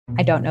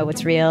I don't know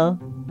what's real.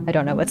 I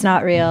don't know what's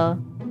not real.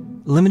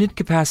 Limited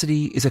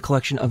Capacity is a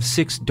collection of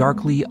 6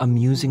 darkly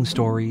amusing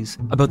stories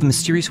about the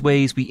mysterious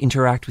ways we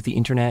interact with the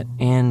internet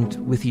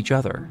and with each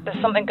other.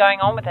 There's something going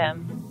on with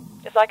him.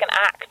 It's like an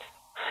act.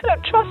 I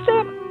don't trust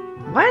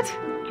him. What?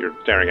 You're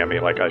staring at me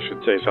like I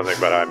should say something,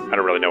 but I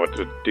don't really know what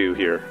to do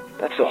here.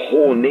 That's the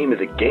whole name of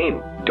the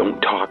game.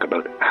 Don't talk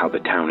about how the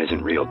town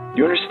isn't real.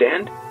 You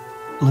understand?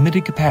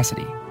 Limited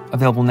Capacity.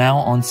 Available now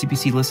on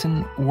CBC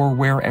Listen or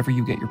wherever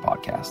you get your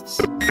podcasts.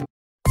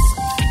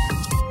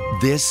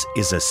 This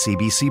is a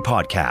CBC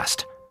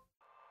podcast.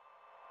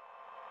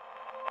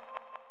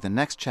 The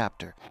next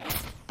chapter.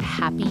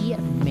 Happy,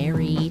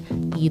 merry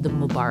Eid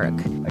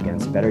Mubarak.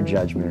 Against better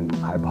judgment,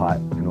 I bought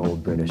an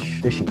old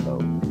British fishing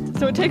boat.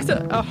 So it takes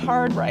a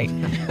hard right.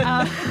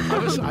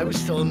 I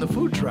was still in the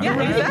food truck. Yeah,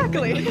 right?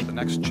 exactly. The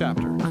next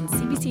chapter. On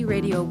CBC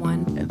Radio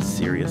 1 And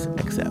Sirius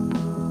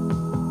XM.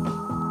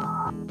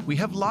 We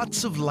have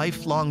lots of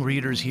lifelong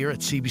readers here at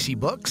CBC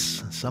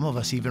Books. Some of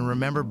us even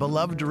remember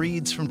beloved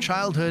reads from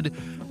childhood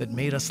that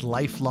made us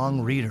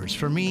lifelong readers.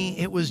 For me,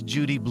 it was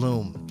Judy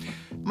Blume.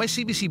 My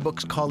CBC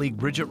Books colleague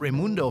Bridget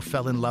Raymundo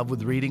fell in love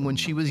with reading when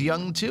she was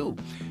young too.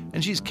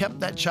 And she's kept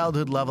that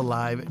childhood love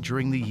alive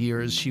during the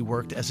years she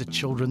worked as a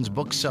children's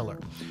bookseller.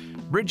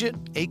 Bridget,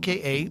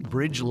 a.k.a.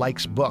 Bridge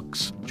Likes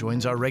Books,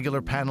 joins our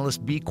regular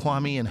panelist B.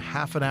 Quammie in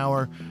half an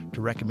hour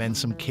to recommend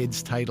some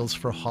kids' titles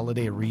for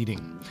holiday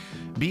reading.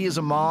 B is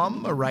a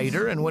mom, a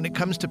writer, and when it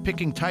comes to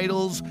picking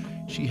titles,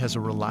 she has a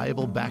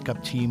reliable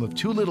backup team of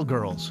 2 little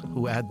girls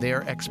who add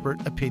their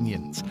expert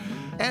opinions.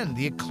 And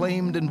the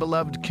acclaimed and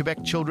beloved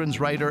Quebec children's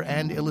writer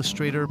and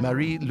illustrator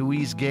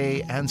Marie-Louise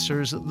Gay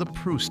answers the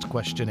Proust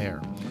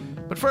questionnaire.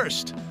 But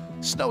first,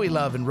 snowy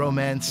love and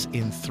romance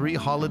in 3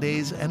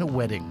 holidays and a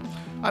wedding.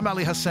 I'm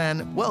Ali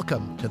Hassan.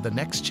 Welcome to the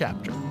next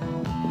chapter.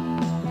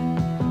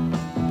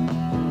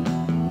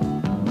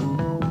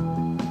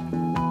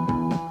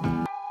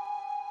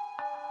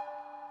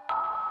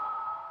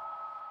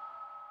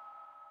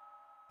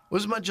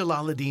 Uzma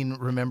Jalaluddin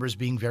remembers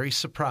being very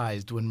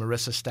surprised when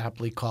Marissa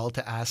Stapley called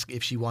to ask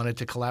if she wanted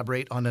to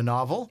collaborate on a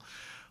novel.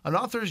 An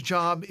author's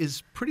job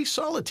is pretty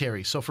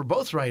solitary, so for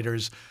both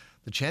writers,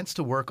 the chance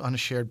to work on a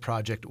shared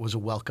project was a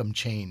welcome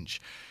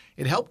change.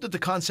 It helped that the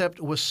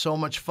concept was so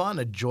much fun,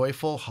 a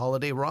joyful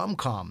holiday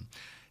rom-com.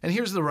 And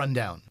here's the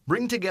rundown.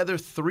 Bring together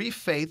 3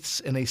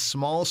 faiths in a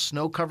small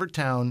snow-covered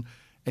town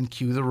and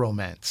cue the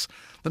romance.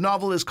 The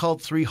novel is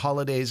called 3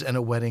 Holidays and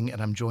a Wedding,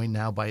 and I'm joined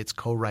now by its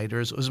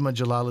co-writers, Uzma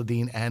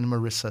Jalaluddin and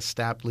Marissa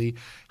Stapley.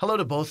 Hello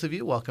to both of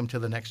you. Welcome to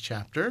the next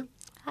chapter.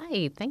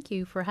 Hi, thank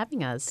you for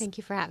having us. Thank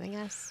you for having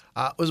us.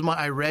 Uzma,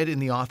 I read in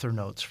the author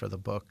notes for the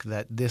book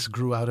that this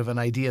grew out of an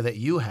idea that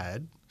you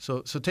had.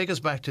 So take us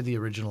back to the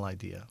original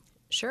idea.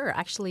 Sure.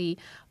 Actually,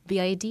 the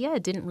idea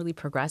didn't really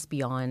progress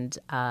beyond,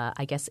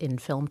 I guess in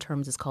film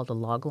terms, it's called a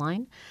log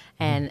line.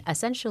 And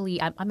essentially,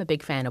 I'm a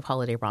big fan of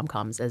holiday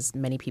rom-coms, as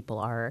many people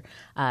are,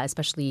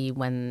 especially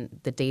when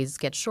the days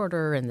get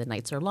shorter and the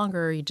nights are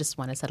longer. You just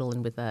want to settle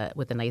in with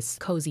a nice,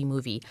 cozy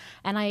movie.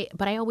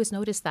 But I always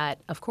noticed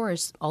that, of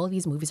course, all of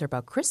these movies are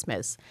about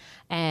Christmas.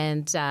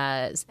 And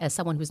as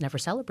someone who's never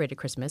celebrated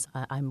Christmas,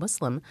 I'm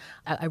Muslim,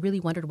 I really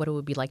wondered what it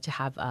would be like to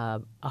have a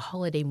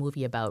holiday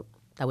movie about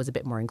that was a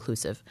bit more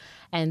inclusive.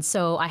 And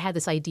so I had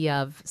this idea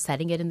of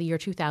setting it in the year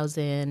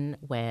 2000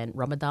 when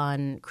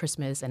Ramadan,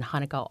 Christmas, and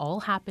Hanukkah all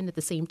happened at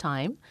the same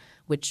time,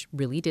 which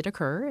really did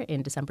occur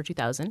in December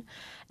 2000.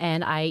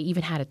 And I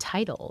even had a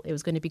title. It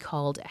was going to be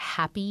called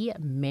Happy,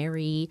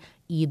 Merry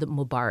Eid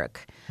Mubarak.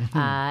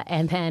 Mm-hmm.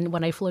 And then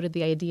when I floated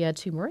the idea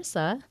to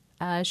Marissa,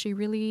 she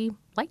really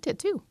liked it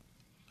too.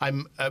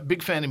 I'm a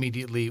big fan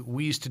immediately.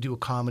 We used to do a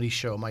comedy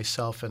show,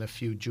 myself and a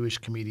few Jewish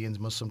comedians,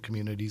 Muslim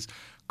communities,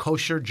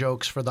 kosher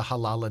jokes for the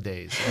halal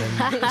days.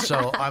 And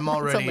so I'm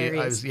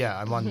already,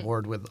 I'm on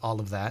board with all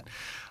of that.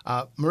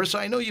 Marissa,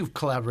 I know you've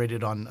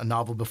collaborated on a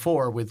novel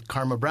before with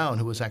Karma Brown,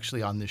 who was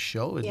actually on this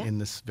show in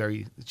this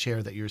very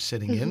chair that you're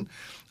sitting in.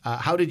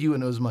 How did you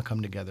and Uzma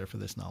come together for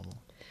this novel?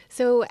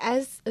 So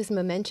as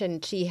Uzma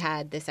mentioned, she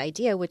had this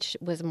idea, which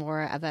was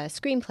more of a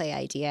screenplay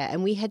idea.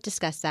 And we had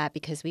discussed that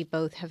because we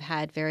both have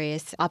had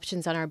various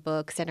options on our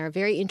books and are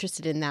very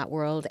interested in that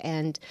world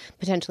and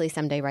potentially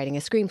someday writing a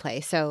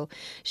screenplay. So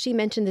she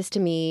mentioned this to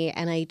me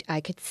and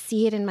I could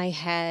see it in my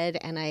head.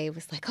 And I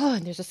was like, oh,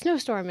 and there's a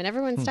snowstorm and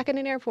everyone's stuck in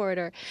an airport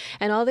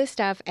and all this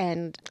stuff.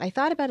 And I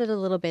thought about it a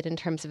little bit in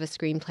terms of a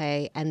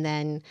screenplay. And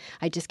then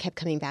I just kept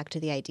coming back to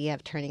the idea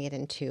of turning it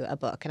into a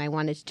book. And I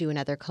wanted to do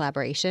another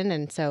collaboration.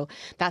 And so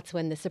that's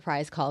when the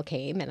surprise call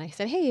came and I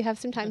said, hey, you have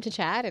some time to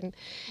chat.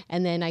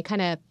 And then I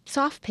kind of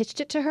soft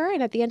pitched it to her.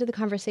 And at the end of the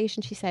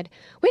conversation, she said,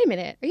 wait a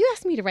minute, are you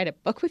asking me to write a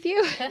book with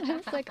you? And I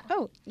was like,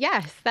 oh,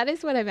 yes, that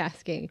is what I'm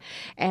asking.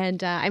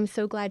 And I'm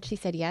so glad she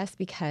said yes,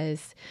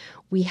 because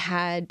we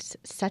had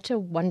such a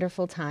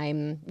wonderful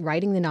time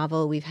writing the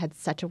novel. We've had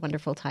such a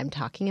wonderful time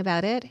talking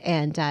about it.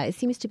 And it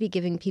seems to be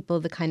giving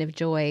people the kind of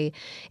joy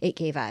it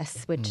gave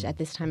us, which at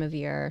this time of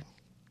year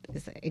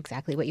is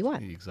exactly what you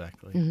want.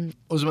 Exactly.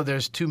 Uzma,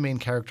 there's two main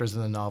characters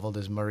in the novel.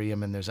 There's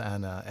Miriam and there's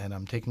Anna, and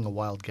I'm taking a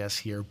wild guess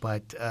here,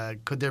 but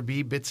could there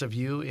be bits of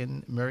you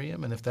in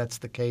Miriam? And if that's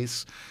the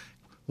case,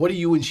 what do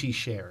you and she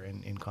share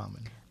in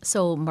common?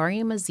 So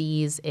Mariam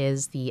Aziz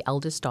is the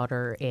eldest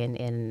daughter in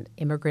an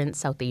immigrant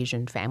South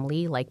Asian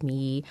family like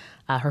me.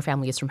 Her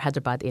family is from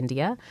Hyderabad,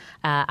 India.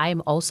 I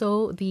am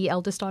also the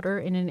eldest daughter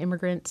in an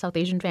immigrant South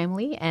Asian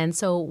family. And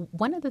so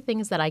one of the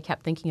things that I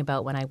kept thinking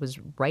about when I was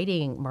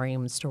writing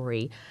Mariam's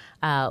story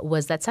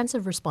was that sense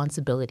of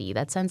responsibility,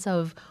 that sense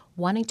of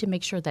wanting to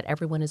make sure that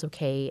everyone is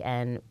okay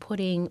and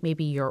putting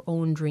maybe your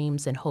own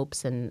dreams and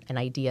hopes and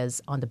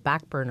ideas on the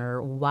back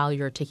burner while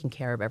you're taking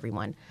care of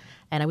everyone.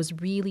 And I was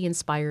really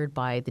inspired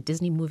by the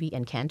Disney movie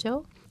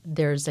Encanto.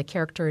 There's a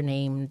character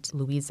named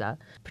Louisa,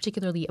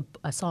 particularly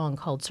a song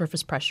called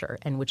Surface Pressure,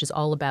 and which is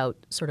all about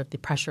sort of the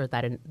pressure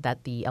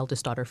that the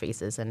eldest daughter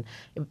faces. And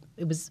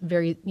it was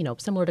very,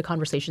 similar to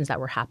conversations that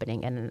were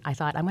happening. And I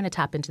thought, I'm going to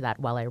tap into that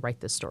while I write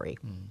this story.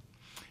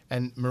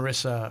 And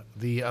Marissa,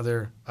 the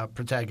other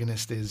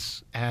protagonist,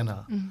 is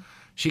Anna.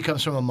 She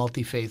comes from a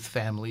multi-faith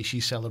family. She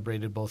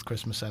celebrated both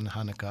Christmas and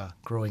Hanukkah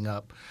growing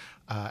up,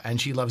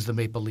 and she loves the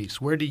Maple Leafs.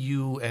 Where do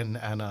you and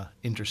Anna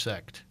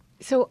intersect?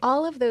 So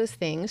all of those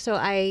things. So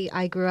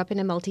I grew up in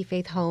a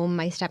multi-faith home.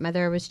 My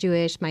stepmother was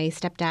Jewish. My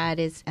stepdad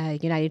is a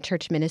United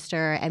Church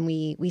minister, and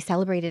we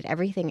celebrated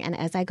everything. And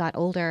as I got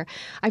older,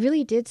 I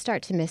really did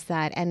start to miss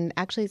that. And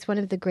actually, it's one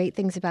of the great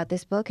things about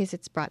this book is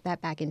it's brought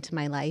that back into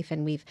my life,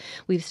 and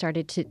we've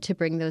started to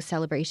bring those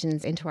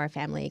celebrations into our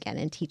family again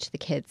and teach the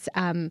kids.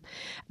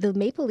 The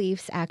Maple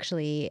Leafs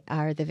actually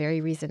are the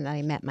very reason that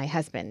I met my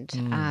husband,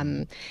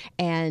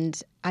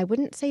 and I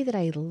wouldn't say that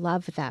I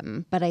love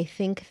them, but I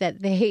think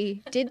that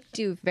they did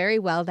do very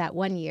well that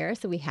one year.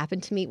 So we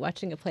happened to meet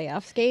watching a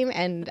playoffs game,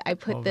 and I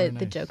put the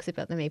jokes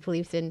about the Maple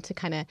Leafs in to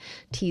kind of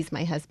tease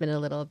my husband a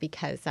little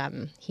because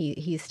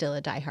he's still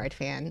a diehard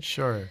fan.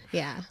 Sure.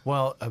 Yeah.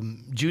 Well,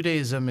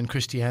 Judaism and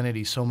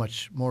Christianity is so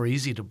much more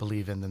easy to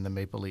believe in than the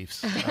Maple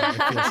Leafs. It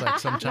feels like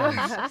sometimes.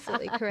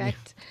 Absolutely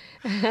correct.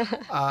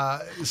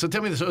 So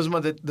tell me this,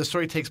 Uzma, the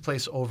story takes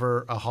place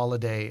over a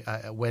holiday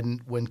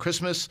when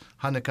Christmas,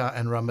 Hanukkah,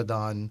 and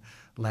Ramadan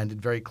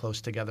landed very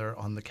close together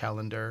on the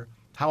calendar.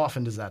 How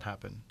often does that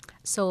happen?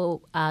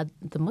 So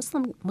the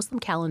Muslim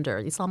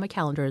calendar, the Islamic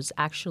calendar, is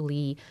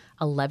actually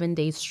 11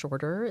 days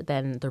shorter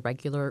than the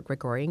regular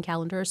Gregorian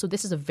calendar. So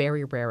this is a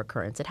very rare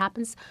occurrence. It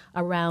happens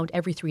around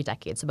every 3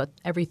 decades, about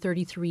every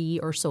 33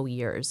 or so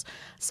years.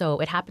 So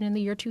it happened in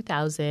the year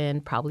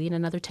 2000. Probably in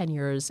another 10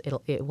 years,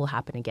 it will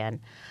happen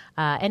again.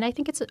 And I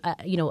think it's,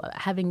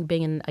 having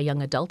been a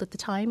young adult at the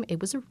time,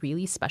 it was a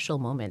really special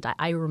moment.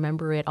 I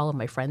remember it. All of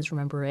my friends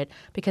remember it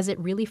because it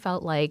really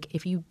felt like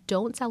if you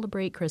don't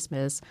celebrate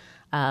Christmas,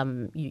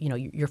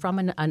 you're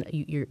from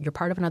you're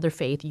part of another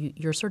faith.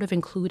 You're sort of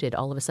included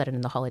all of a sudden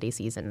in the holiday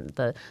season.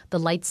 The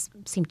lights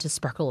seem to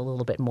sparkle a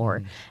little bit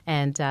more,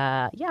 and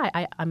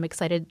I'm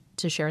excited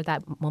to share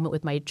that moment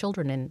with my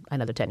children in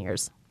another 10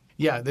 years.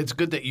 Yeah, it's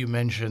good that you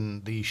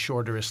mention the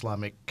shorter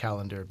Islamic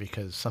calendar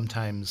because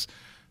sometimes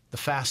the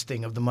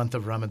fasting of the month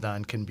of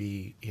Ramadan can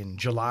be in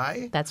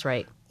July. That's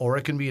right. Or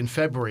it can be in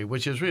February,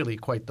 which is really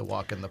quite the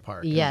walk in the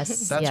park.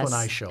 Yes. That's when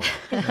I show up.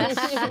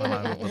 That's when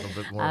I'm a little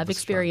bit more I've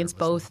experienced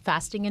both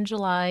fasting in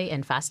July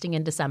and fasting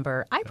in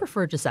December. I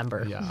prefer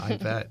December. Yeah, I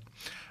bet.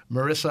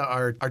 Marissa,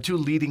 our two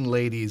leading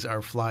ladies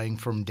are flying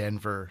from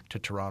Denver to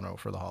Toronto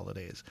for the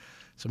holidays.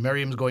 So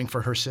Miriam's going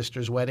for her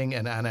sister's wedding,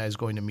 and Anna is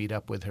going to meet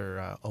up with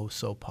her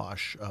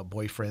oh-so-posh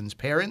boyfriend's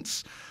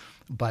parents.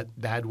 But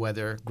bad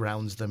weather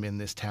grounds them in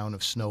this town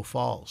of Snow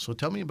Falls. So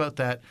tell me about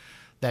that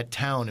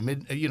town.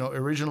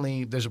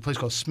 Originally there's a place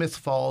called Smith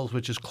Falls,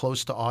 which is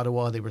close to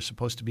Ottawa. They were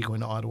supposed to be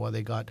going to Ottawa.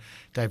 They got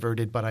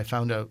diverted, but I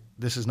found out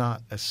this is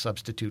not a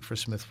substitute for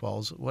Smith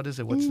Falls. What is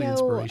it? What's the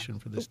inspiration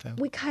for this town?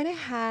 We kind of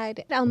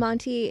had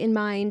Almonte in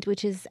mind,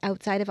 which is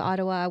outside of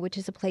Ottawa, which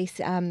is a place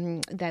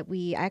that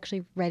we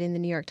actually read in the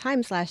New York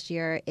Times last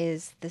year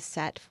is the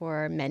set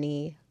for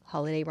many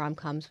holiday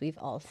rom-coms we've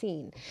all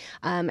seen.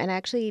 And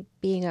actually,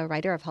 being a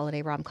writer of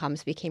holiday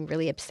rom-coms, became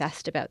really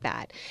obsessed about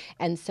that.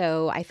 And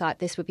so I thought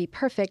this would be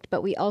perfect,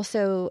 but we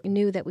also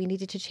knew that we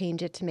needed to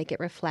change it to make it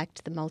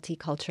reflect the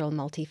multicultural,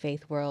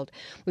 multi-faith world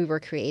we were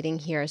creating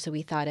here. So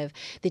we thought of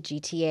the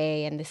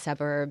GTA and the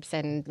suburbs,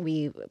 and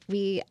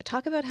we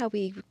talk about how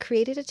we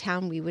created a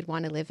town we would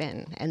want to live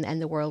in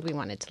and the world we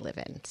wanted to live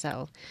in.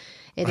 So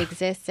it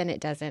exists and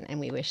it doesn't, and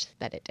we wish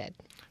that it did.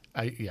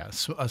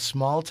 A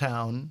small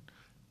town,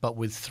 but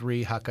with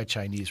 3 Hakka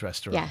Chinese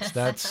restaurants.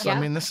 Yes. I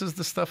mean, this is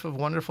the stuff of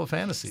wonderful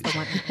fantasies.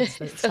 It's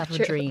the stuff of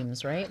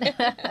dreams, right?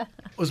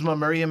 Uzma,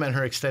 Mariam and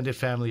her extended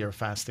family are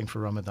fasting for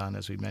Ramadan,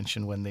 as we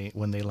mentioned, when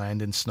they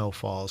land in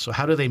Snowfall. So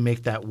how do they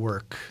make that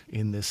work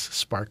in this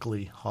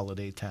sparkly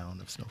holiday town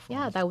of Snowfall?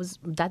 Yeah, that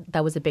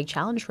was a big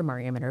challenge for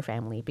Mariam and her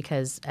family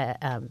because,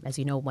 as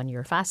you know, when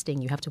you're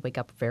fasting, you have to wake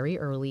up very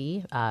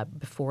early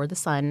before the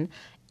sun,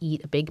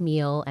 eat a big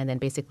meal, and then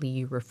basically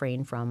you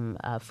refrain from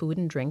food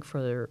and drink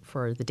for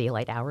the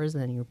daylight hours,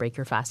 and then you break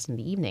your fast in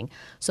the evening.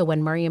 So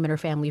when Mariam and her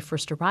family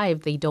first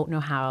arrived, they don't know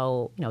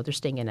how, they're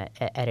staying at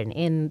an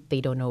inn. They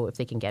don't know if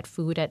they can get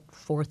food at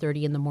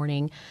 4:30 in the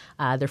morning.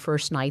 Their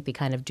first night, they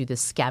kind of do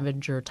this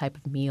scavenger type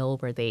of meal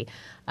where they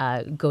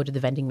go to the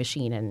vending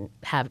machine and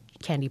have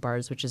candy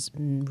bars, which is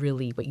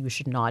really what you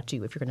should not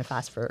do if you're going to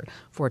fast for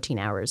 14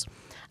 hours.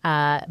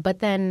 But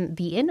then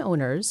the inn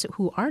owners,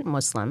 who aren't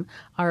Muslim,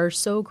 are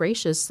so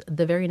gracious.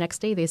 The very next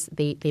day,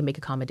 they make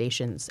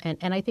accommodations.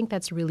 And I think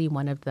that's really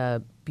one of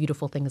the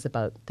beautiful things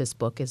about this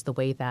book is the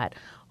way that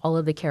all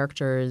of the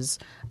characters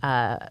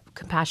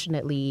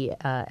compassionately,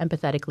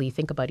 empathetically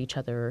think about each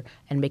other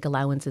and make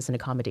allowances and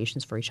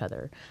accommodations for each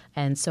other.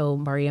 And so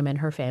Mariam and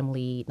her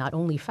family not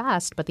only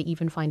fast, but they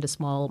even find a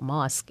small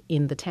mosque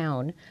in the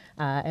town,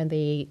 and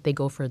they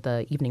go for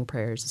the evening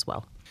prayers as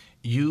well.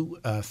 You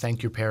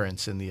thank your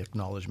parents in the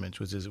acknowledgement,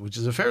 which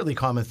is a fairly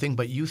common thing,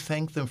 but you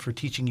thank them for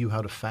teaching you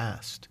how to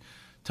fast.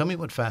 Tell me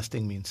what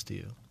fasting means to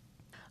you.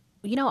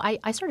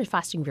 I started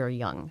fasting very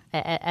young,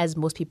 as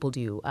most people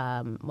do.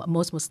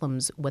 Most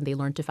Muslims, when they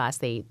learn to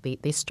fast,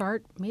 they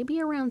start maybe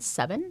around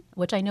 7,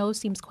 which I know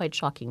seems quite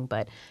shocking,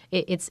 but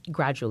it's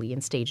gradually in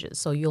stages.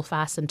 So you'll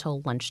fast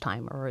until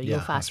lunchtime, or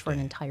you'll fast for an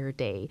entire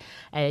day.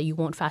 You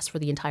won't fast for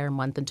the entire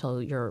month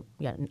until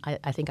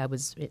I think I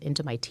was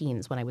into my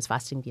teens when I was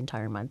fasting the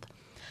entire month.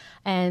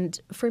 And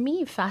for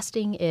me,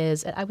 fasting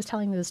is, I was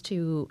telling this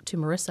to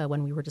Marissa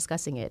when we were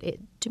discussing it.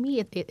 To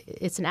me,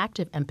 it's an act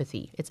of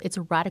empathy. It's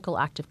a radical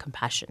act of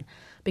compassion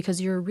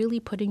because you're really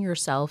putting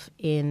yourself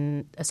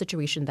in a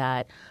situation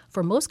that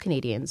for most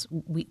Canadians,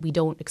 we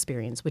don't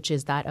experience, which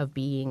is that of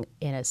being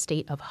in a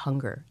state of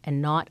hunger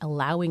and not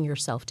allowing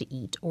yourself to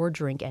eat or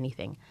drink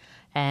anything.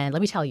 And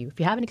let me tell you, if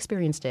you haven't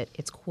experienced it,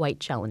 it's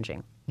quite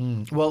challenging.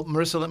 Well,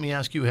 Marissa, let me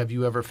ask you, have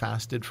you ever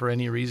fasted for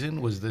any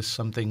reason? Was this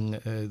something,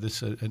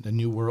 a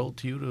new world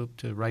to you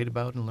to write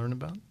about and learn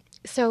about?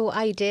 So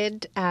I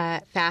did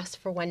fast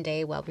for one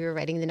day while we were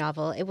writing the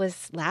novel. It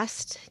was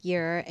last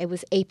year. It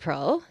was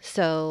April,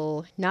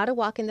 so not a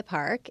walk in the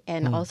park.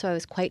 And also I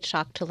was quite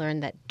shocked to learn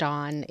that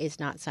dawn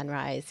is not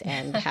sunrise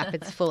and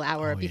happens a full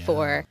hour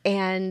before. Yeah.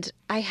 And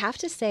I have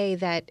to say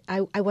that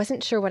I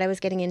wasn't sure what I was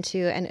getting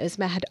into, and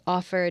Uzma had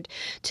offered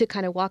to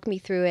kind of walk me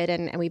through it,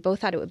 and we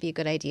both thought it would be a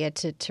good idea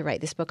to write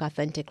this book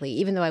authentically.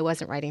 Even though I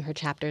wasn't writing her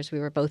chapters, we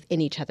were both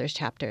in each other's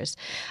chapters.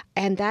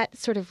 And that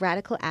sort of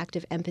radical act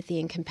of empathy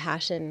and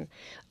compassion,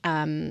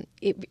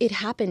 it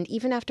happened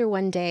even after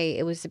one day.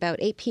 It was about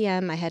 8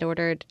 p.m. I had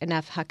ordered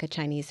enough Hakka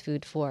Chinese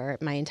food for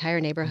my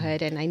entire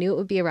neighborhood, and I knew it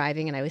would be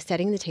arriving, and I was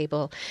setting the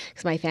table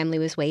because my family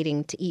was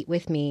waiting to eat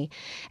with me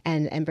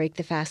and break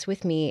the fast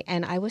with me.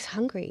 And I was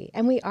hungry,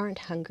 and we aren't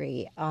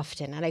hungry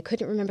often. And I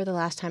couldn't remember the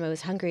last time I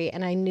was hungry.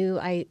 And I knew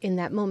in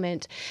that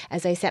moment,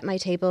 as I set my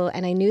table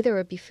and I knew there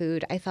would be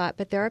food, I thought,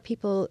 but there are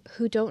people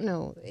who don't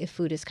know if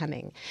food is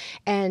coming.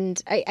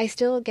 And I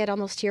still get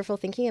almost tearful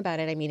thinking about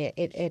it. I mean,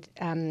 it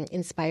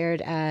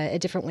inspired a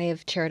different way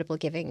of charitable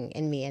giving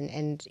in me.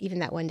 And even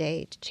that one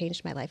day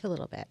changed my life a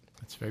little bit.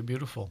 That's very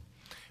beautiful.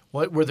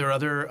 Were there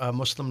other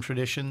Muslim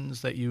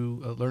traditions that you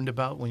learned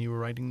about when you were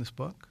writing this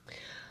book?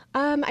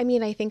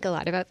 I think a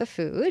lot about the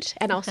food.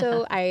 And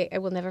also, I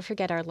will never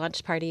forget our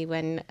lunch party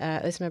when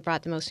Uzma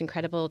brought the most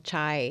incredible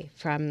chai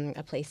from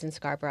a place in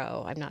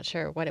Scarborough. I'm not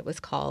sure what it was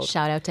called.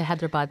 Shout out to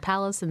Hyderabad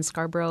Palace in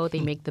Scarborough. They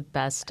make the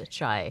best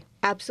chai.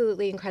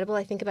 Absolutely incredible.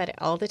 I think about it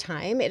all the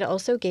time. It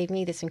also gave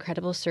me this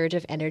incredible surge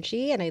of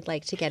energy, and I'd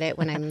like to get it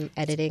when I'm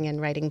editing and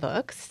writing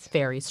books.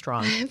 Very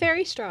strong.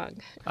 Very strong.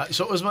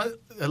 So Uzma,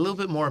 a little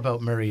bit more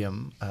about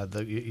Mariam.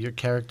 Your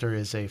character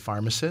is a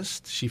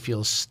pharmacist. She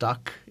feels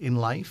stuck in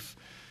life.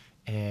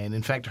 And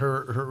in fact,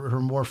 her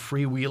more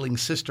freewheeling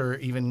sister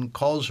even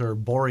calls her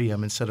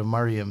Borium instead of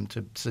Mariam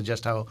to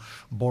suggest how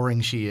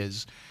boring she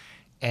is.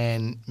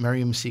 And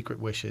Mariam's secret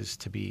wish is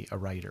to be a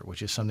writer,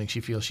 which is something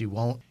she feels she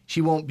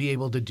won't be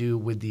able to do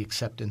with the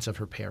acceptance of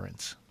her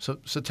parents. So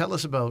tell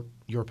us about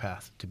your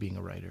path to being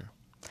a writer.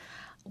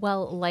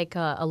 Well, like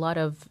a lot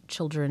of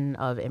children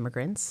of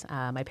immigrants,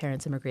 my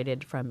parents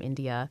immigrated from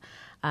India.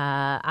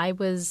 I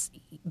was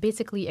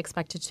basically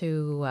expected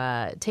to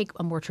take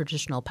a more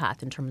traditional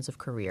path in terms of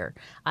career.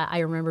 I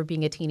remember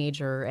being a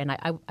teenager, and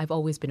I've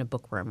always been a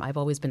bookworm. I've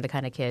always been the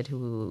kind of kid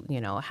who,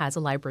 has a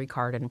library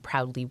card and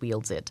proudly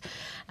wields it.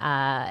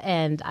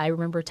 And I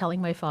remember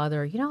telling my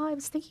father, I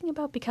was thinking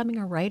about becoming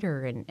a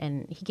writer,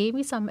 and he gave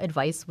me some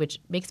advice which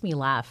makes me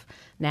laugh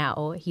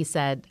now. He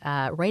said,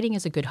 writing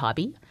is a good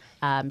hobby.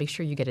 Make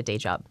sure you get a day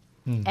job.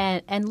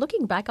 And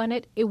looking back on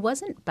it, it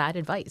wasn't bad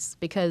advice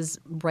because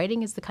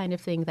writing is the kind of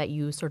thing that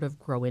you sort of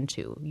grow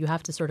into. You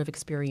have to sort of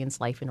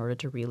experience life in order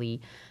to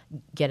really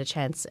get a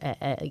chance,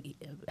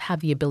 have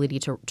the ability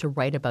to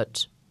write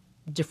about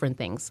different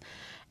things.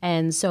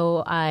 And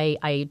so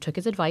I took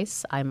his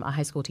advice. I'm a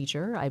high school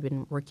teacher. I've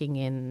been working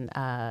in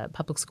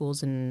public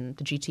schools in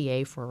the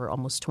GTA for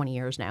almost 20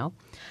 years now.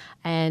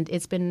 And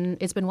it's been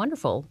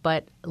wonderful.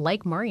 But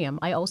like Mariam,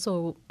 I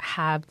also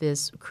have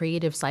this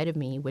creative side of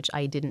me, which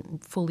I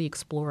didn't fully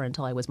explore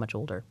until I was much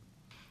older.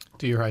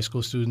 Do your high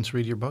school students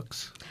read your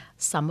books?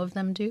 Some of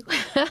them do.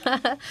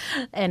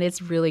 And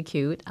it's really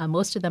cute.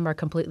 Most of them are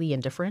completely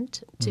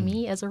indifferent to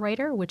me as a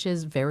writer, which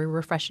is very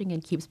refreshing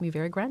and keeps me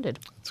very grounded.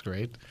 That's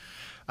great.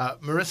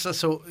 Marissa,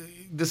 so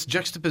this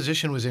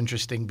juxtaposition was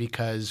interesting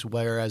because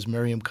whereas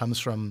Miriam comes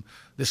from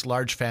this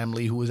large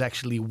family who was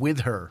actually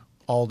with her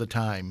all the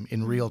time,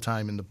 in real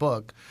time in the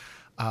book,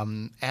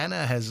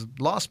 Anna has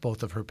lost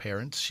both of her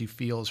parents. She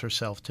feels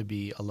herself to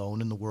be alone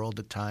in the world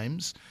at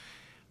times.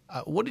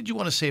 What did you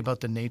want to say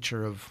about the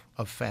nature of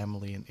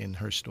family in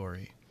her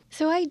story?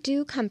 So I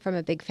do come from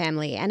a big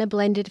family and a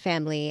blended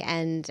family,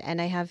 and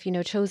I have,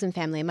 chosen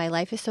family. My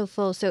life is so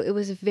full. So it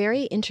was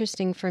very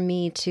interesting for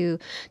me to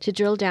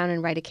drill down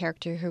and write a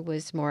character who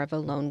was more of a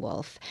lone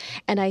wolf.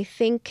 And I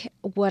think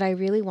what I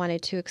really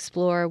wanted to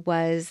explore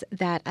was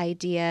that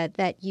idea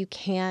that you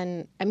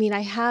can,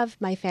 I have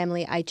my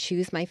family, I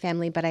choose my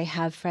family, but I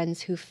have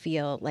friends who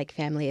feel like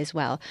family as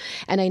well.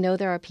 And I know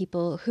there are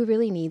people who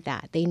really need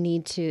that. They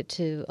need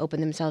to open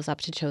themselves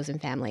up to chosen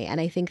family.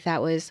 And I think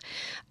that was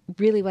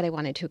really what I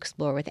wanted to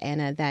explore with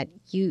Anna, that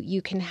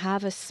you can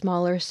have a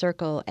smaller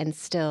circle and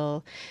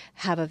still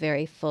have a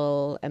very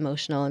full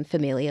emotional and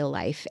familial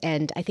life.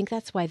 And I think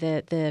that's why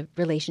the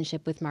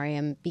relationship with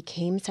Mariam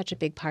became such a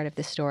big part of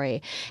the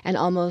story. And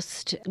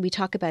almost, we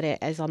talk about it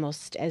as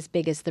almost as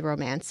big as the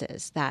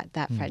romances, that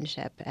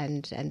friendship.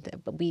 And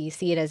we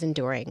see it as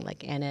enduring,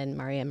 like Anna and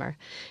Mariam are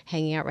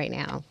hanging out right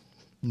now.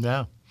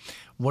 Yeah.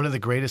 One of the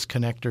greatest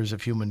connectors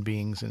of human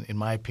beings, in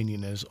my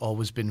opinion, has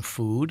always been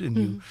food. And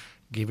you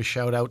gave a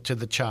shout out to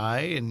the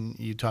chai, and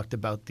you talked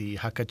about the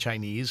Hakka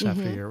Chinese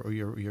after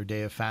your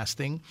day of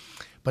fasting.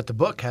 But the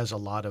book has a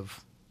lot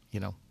of,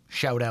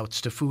 shout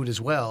outs to food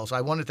as well. So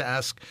I wanted to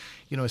ask,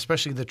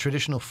 especially the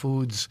traditional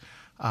foods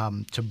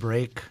to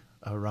break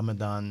a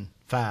Ramadan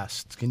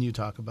fast. Can you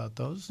talk about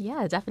those?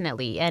 Yeah,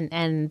 definitely.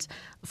 And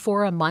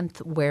for a month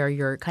where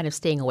you're kind of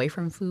staying away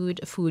from food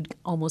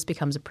almost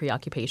becomes a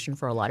preoccupation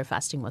for a lot of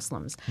fasting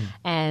Muslims.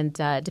 And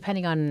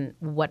depending on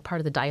what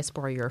part of the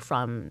diaspora you're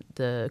from,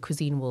 the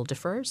cuisine will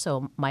differ.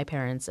 So my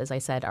parents, as I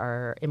said,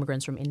 are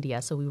immigrants from India.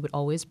 So we would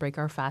always break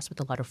our fast with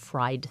a lot of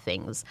fried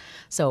things.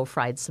 So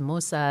fried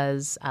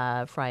samosas,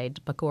 fried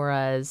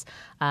pakoras.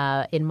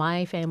 In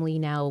my family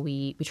now,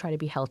 we try to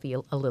be healthy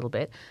a little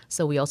bit.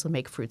 So we also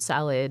make fruit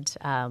salad.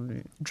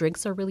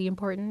 Drinks are really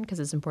important because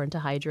it's important to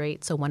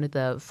hydrate. So one of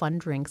the fun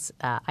drinks,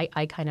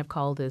 I kind of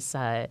call this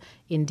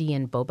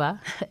Indian boba,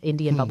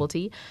 Indian bubble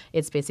tea.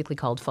 It's basically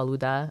called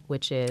faluda,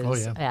 which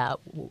is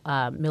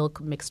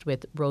milk mixed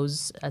with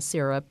rose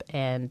syrup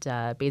and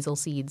basil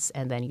seeds.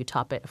 And then you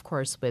top it, of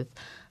course, with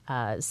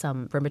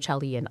some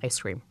vermicelli and ice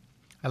cream.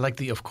 I like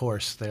the of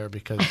course there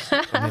because,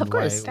 of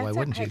course. Why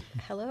wouldn't you?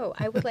 Hello,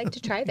 I would like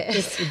to try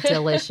this. It's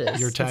delicious.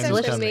 Your time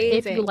is coming.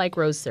 If you like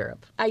rose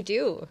syrup. I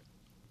do.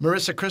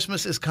 Marissa,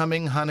 Christmas is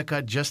coming.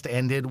 Hanukkah just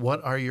ended.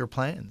 What are your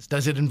plans?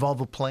 Does it involve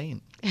a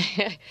plane?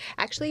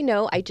 Actually,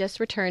 no. I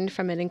just returned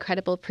from an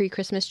incredible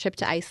pre-Christmas trip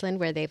to Iceland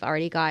where they've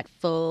already got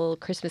full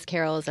Christmas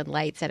carols and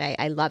lights, and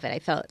I love it. I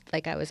felt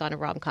like I was on a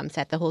rom-com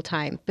set the whole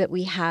time. But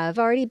we have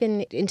already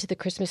been into the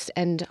Christmas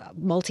and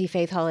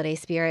multi-faith holiday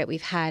spirit.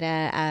 We've had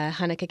a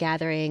Hanukkah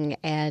gathering,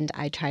 and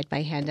I tried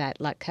my hand at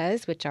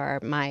latkes, which are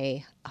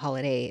my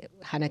holiday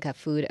Hanukkah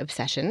food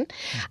obsession.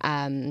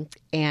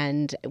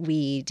 And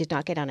we did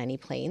not get on any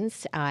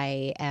planes.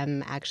 I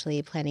am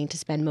actually planning to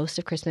spend most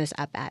of Christmas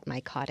up at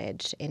my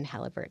cottage in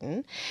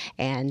Halliburton.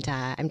 And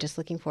I'm just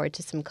looking forward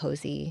to some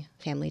cozy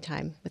family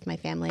time with my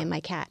family and my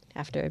cat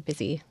after a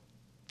busy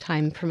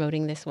time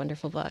promoting this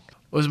wonderful book.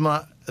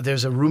 Uzma,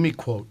 there's a Rumi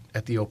quote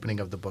at the opening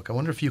of the book. I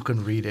wonder if you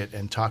can read it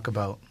and talk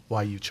about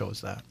why you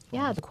chose that.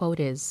 Yeah, the quote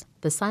is,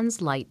 "The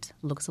sun's light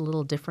looks a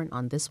little different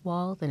on this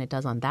wall than it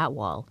does on that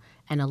wall,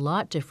 and a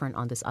lot different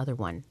on this other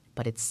one,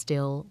 but it's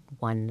still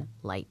one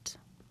light."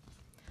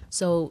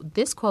 So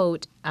this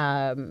quote,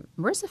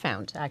 Marissa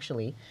found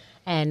actually,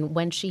 and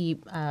when she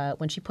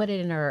put it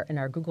in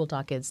our Google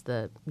Doc as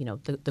the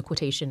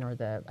quotation, or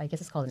I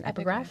guess it's called an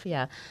epigraph,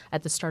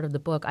 at the start of the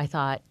book, I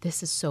thought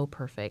this is so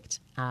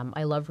perfect.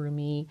 I love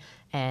Rumi,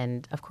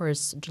 and of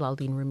course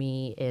Jalaluddin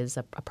Rumi is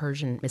a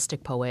Persian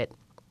mystic poet.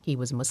 He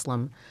was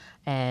Muslim.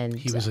 And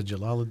he was a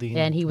Jalaluddin.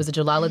 And he was a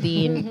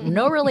Jalaluddin.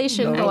 No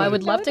relation, though I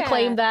would love to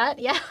claim that.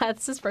 Yeah,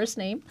 that's his first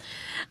name.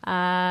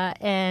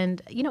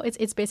 And,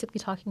 it's basically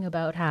talking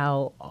about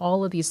how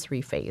all of these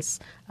three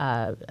faiths,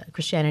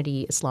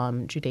 Christianity,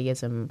 Islam,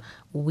 Judaism,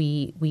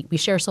 we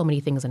share so many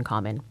things in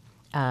common.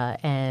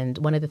 And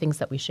one of the things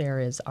that we share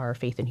is our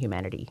faith in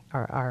humanity,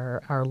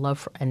 our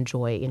love and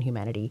joy in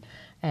humanity.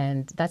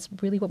 And that's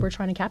really what we're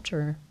trying to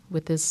capture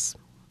with this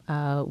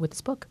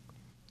book.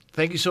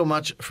 Thank you so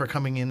much for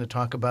coming in to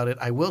talk about it.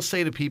 I will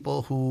say to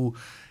people who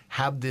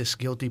have this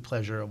guilty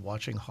pleasure of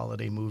watching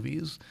holiday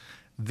movies,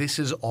 this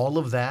is all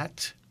of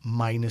that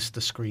minus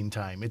the screen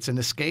time. It's an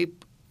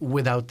escape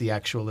without the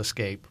actual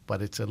escape,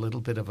 but it's a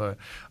little bit of a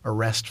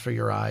rest for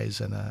your eyes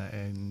and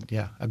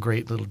a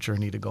great little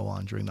journey to go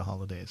on during the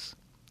holidays.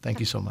 Thank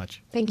you so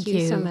much. Thank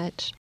you so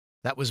much.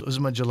 That was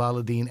Uzma,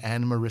 Jalaluddin,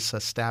 and Marissa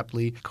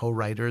Stapley,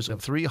 co-writers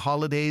of 3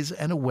 Holidays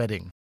and a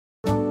Wedding.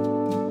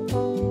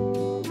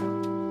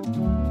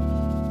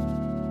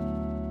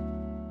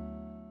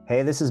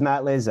 Hey, this is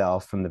Matt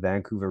Lazelle from the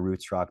Vancouver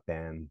roots rock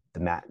band, The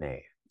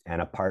Matinee.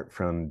 And apart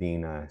from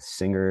being a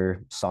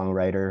singer,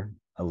 songwriter,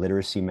 a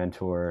literacy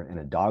mentor, and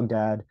a dog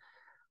dad,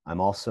 I'm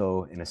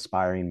also an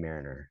aspiring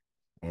mariner.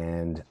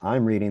 And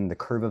I'm reading The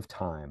Curve of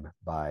Time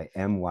by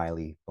M.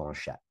 Wiley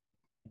Blanchette.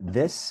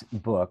 This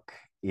book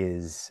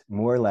is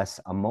more or less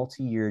a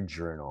multi-year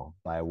journal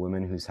by a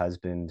woman whose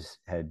husband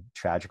had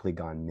tragically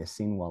gone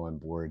missing while on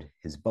board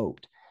his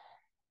boat.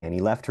 And he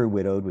left her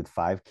widowed with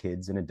 5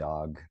 kids and a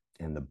dog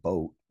and the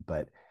boat,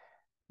 but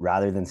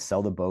rather than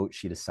sell the boat,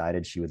 she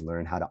decided she would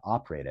learn how to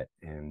operate it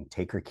and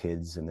take her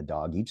kids and the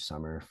dog each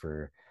summer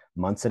for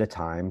months at a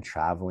time,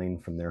 traveling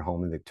from their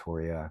home in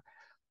Victoria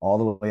all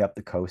the way up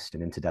the coast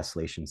and into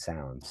Desolation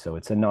Sound. So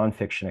it's a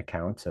nonfiction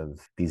account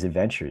of these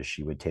adventures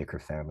she would take her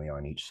family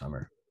on each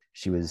summer.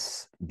 She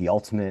was the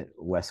ultimate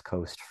West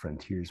Coast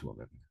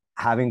frontierswoman.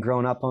 Having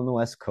grown up on the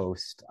West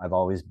Coast, I've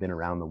always been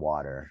around the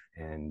water.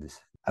 And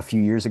a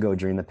few years ago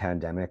during the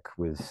pandemic,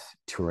 with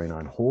touring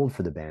on hold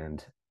for the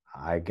band,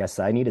 I guess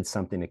I needed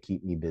something to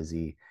keep me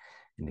busy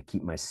and to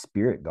keep my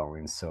spirit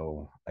going.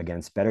 So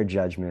against better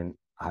judgment,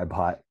 I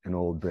bought an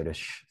old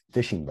British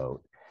fishing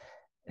boat.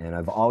 And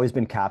I've always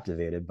been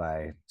captivated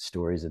by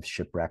stories of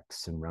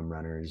shipwrecks and rum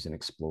runners and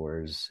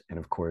explorers, and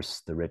of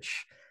course, the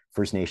rich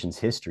First Nations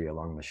history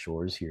along the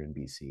shores here in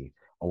BC.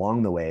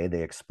 Along the way,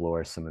 they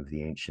explore some of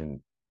the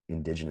ancient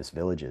Indigenous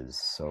villages.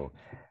 So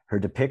her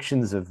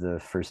depictions of the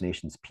First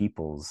Nations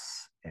peoples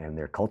and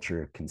their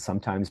culture can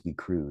sometimes be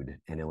crude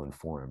and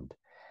ill-informed.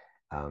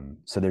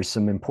 So there's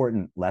some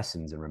important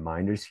lessons and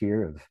reminders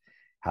here of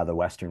how the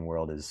Western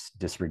world has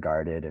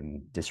disregarded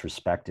and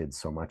disrespected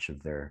so much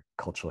of their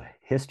cultural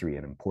history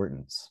and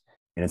importance.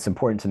 And it's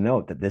important to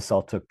note that this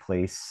all took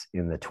place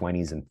in the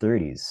 20s and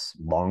 30s,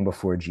 long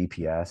before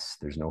GPS.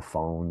 There's no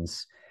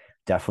phones,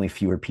 definitely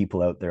fewer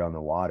people out there on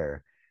the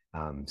water.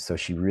 So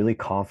she really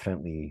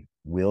confidently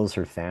wheels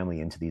her family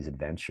into these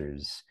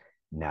adventures,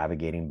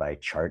 navigating by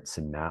charts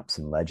and maps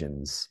and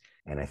legends.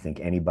 And I think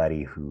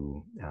anybody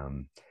who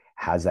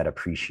has that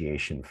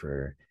appreciation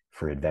for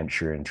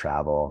adventure and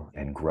travel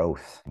and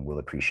growth will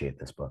appreciate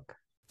this book.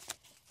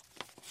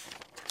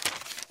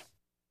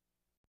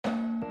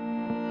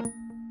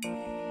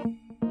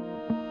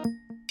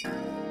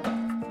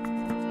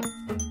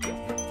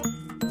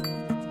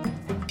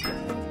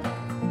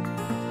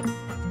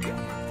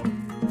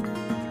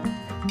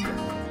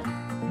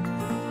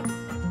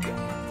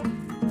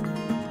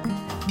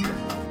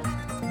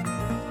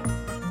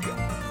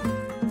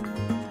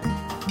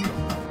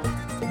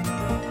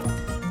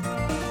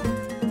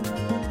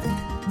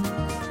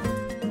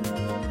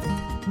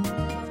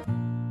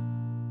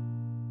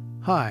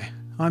 Hi,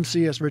 I'm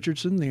C.S.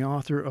 Richardson, the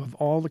author of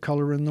All the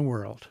Color in the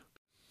World.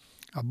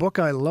 A book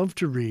I love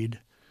to read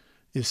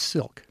is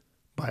Silk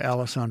by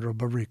Alessandro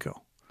Barrico.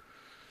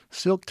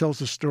 Silk tells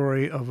the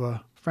story of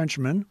a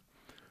Frenchman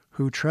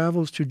who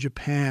travels to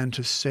Japan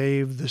to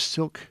save the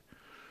silk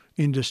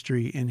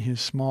industry in his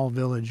small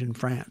village in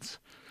France.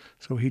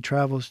 So he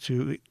travels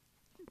to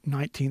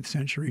 19th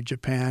century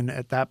Japan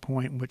at that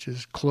point, which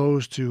is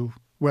closed to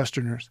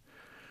Westerners,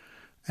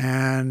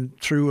 and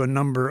through a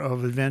number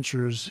of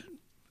adventures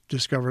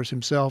discovers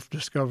himself,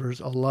 discovers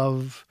a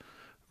love,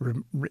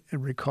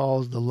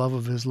 recalls the love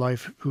of his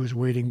life who is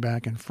waiting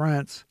back in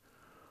France,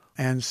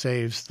 and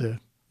saves the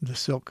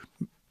silk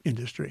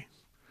industry.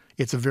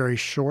 It's a very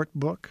short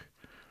book.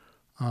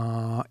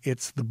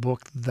 It's the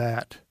book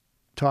that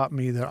taught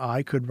me that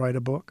I could write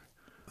a book,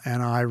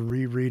 and I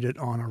reread it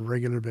on a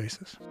regular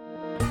basis.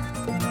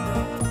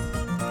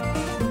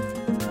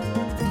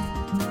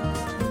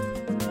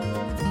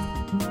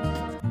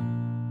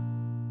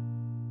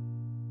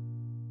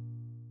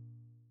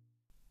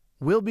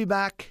 We'll be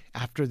back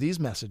after these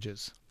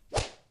messages.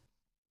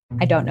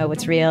 I don't know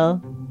what's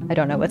real. I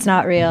don't know what's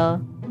not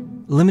real.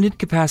 Limited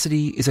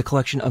Capacity is a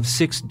collection of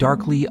 6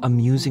 darkly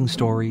amusing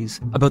stories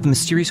about the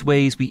mysterious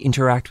ways we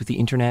interact with the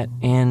internet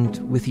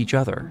and with each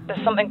other.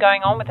 There's something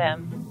going on with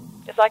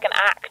him. It's like an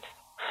act.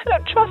 I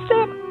don't trust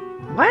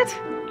him.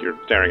 What? You're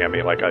staring at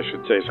me like I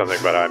should say something,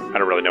 but I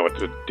don't really know what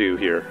to do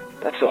here.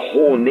 That's the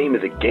whole name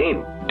of the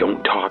game.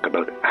 Don't talk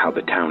about how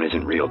the town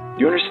isn't real.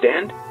 You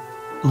understand?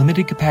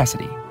 Limited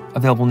Capacity.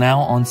 Available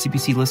now on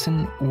CBC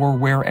Listen or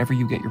wherever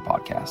you get your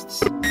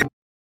podcasts.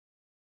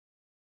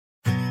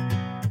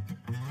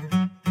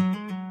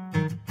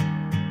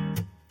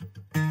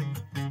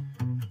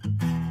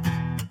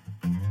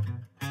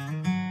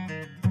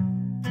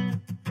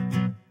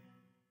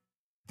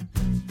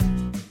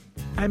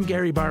 I'm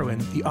Gary Barwin,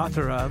 the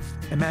author of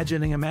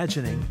Imagining,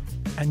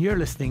 and you're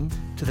listening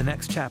to The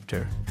Next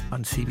Chapter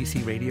on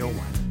CBC Radio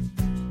 1.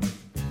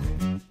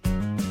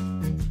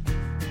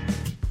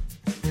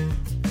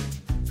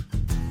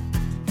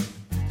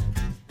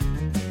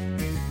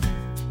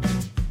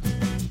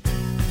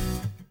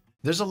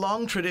 There's a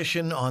long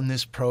tradition on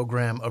this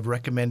program of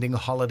recommending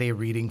holiday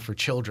reading for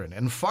children,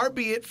 and far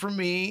be it from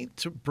me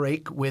to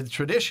break with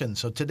tradition.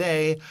 So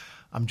today,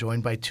 I'm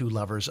joined by two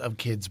lovers of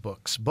kids'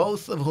 books,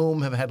 both of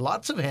whom have had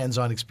lots of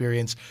hands-on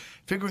experience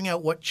figuring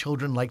out what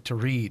children like to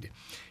read.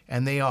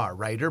 And they are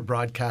writer,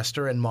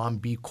 broadcaster, and mom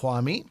Bee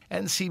Quammie,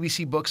 and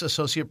CBC Books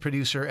associate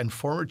producer and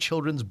former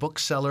children's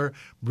bookseller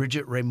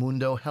Bridget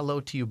Raymundo.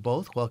 Hello to you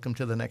both. Welcome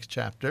to the next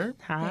chapter.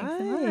 Hi.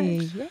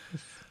 Yes.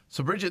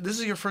 So, Bridget, this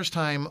is your first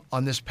time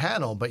on this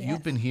panel, but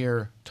you've been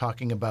here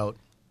talking about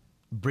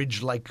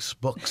Bridge Likes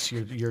Books,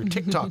 your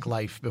TikTok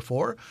life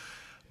before.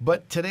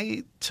 But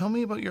today, tell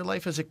me about your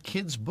life as a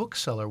kid's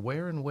bookseller.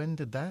 Where and when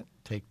did that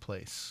take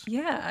place?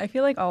 Yeah, I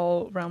feel like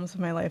all realms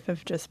of my life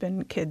have just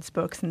been kids'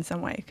 books in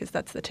some way because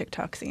that's the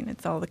TikTok scene.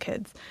 It's all the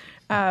kids.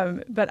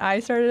 But I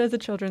started as a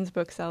children's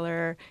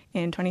bookseller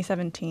in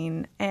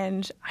 2017,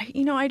 and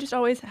I just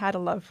always had a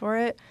love for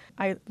it.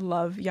 I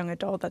love young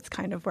adult. That's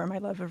kind of where my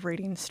love of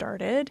reading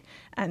started.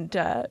 And,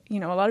 a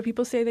lot of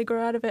people say they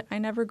grow out of it. I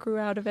never grew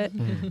out of it.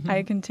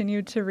 I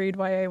continued to read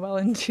YA well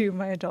into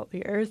my adult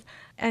years.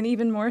 And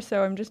even more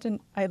so,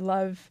 I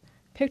love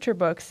picture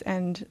books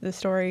and the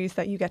stories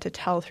that you get to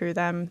tell through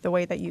them, the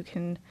way that you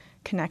can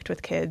connect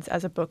with kids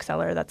as a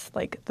bookseller. That's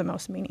like the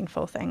most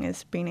meaningful thing,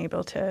 is being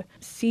able to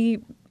see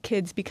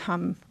kids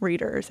become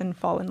readers and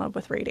fall in love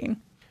with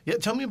reading. Yeah,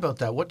 tell me about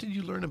that. What did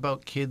you learn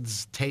about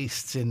kids'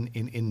 tastes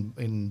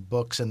in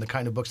books and the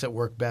kind of books that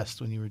work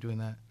best when you were doing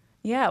that?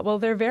 Yeah, well,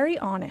 they're very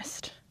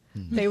honest.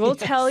 They will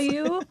tell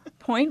you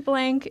point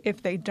blank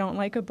if they don't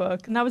like a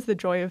book. And that was the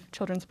joy of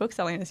children's book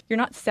selling, is you're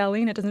not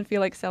selling. It doesn't feel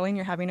like selling.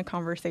 You're having a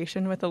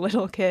conversation with a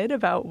little kid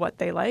about what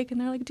they like. And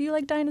they're like, do you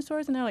like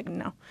dinosaurs? And they're like,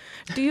 no.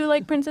 Do you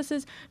like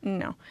princesses?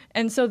 No.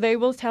 And so they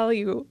will tell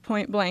you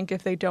point blank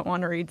if they don't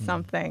want to read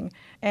something.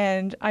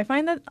 And I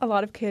find that a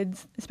lot of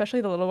kids, especially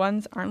the little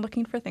ones, aren't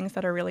looking for things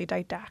that are really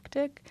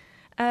didactic.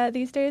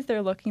 These days,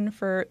 they're looking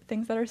for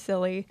things that are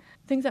silly,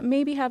 things that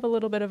maybe have a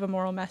little bit of a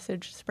moral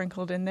message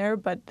sprinkled in there,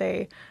 but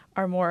they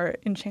are more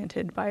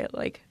enchanted by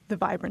like the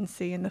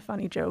vibrancy and the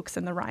funny jokes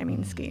and the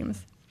rhyming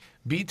schemes.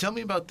 Bee, tell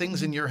me about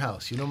things in your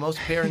house. Most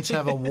parents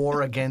have a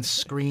war against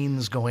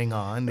screens going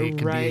on. It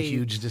can be a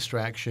huge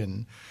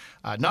distraction,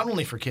 not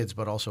only for kids,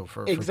 but also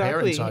for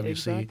parents,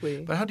 obviously.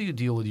 Exactly. But how do you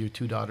deal with your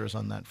two daughters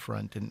on that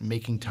front and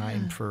making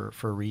time for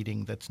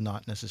reading that's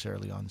not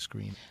necessarily on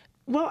screen?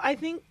 Well, I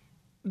think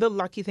the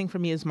lucky thing for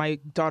me is my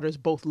daughters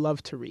both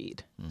love to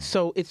read.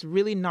 So it's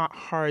really not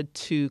hard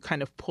to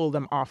kind of pull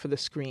them off of the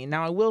screen.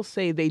 Now, I will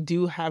say they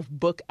do have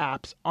book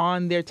apps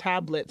on their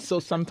tablets.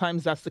 So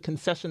sometimes that's the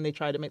concession they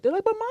try to make. They're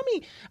like, but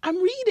mommy,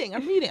 I'm reading.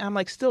 I'm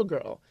like, still,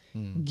 girl,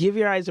 give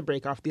your eyes a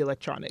break off the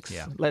electronics.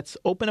 Yeah. Let's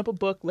open up a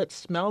book. Let's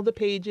smell the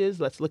pages.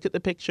 Let's look at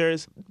the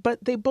pictures.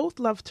 But they both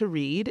love to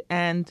read.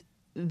 And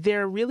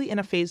they're really in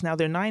a phase now.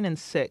 They're 9 and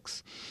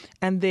 6.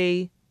 And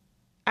they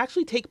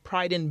actually take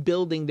pride in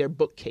building their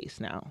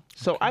bookcase now.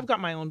 So I've got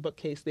my own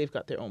bookcase. They've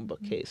got their own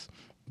bookcase.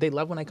 They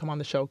love when I come on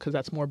the show because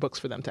that's more books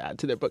for them to add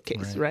to their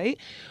bookcase, right?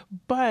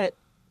 But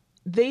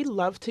they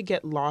love to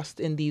get lost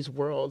in these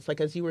worlds.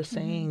 Like as you were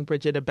saying,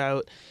 Bridget,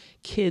 about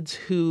kids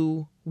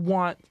who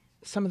want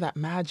some of that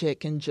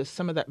magic and just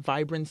some of that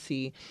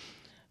vibrancy.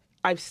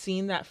 I've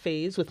seen that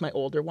phase with my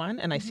older one,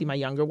 and I see my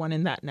younger one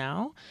in that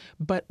now.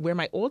 But where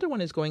my older one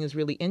is going is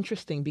really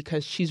interesting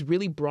because she's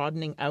really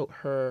broadening out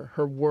her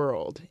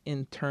world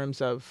in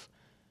terms of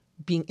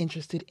being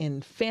interested in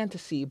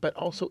fantasy, but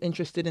also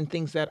interested in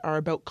things that are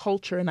about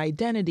culture and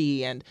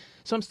identity. And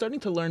so I'm starting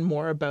to learn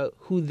more about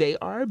who they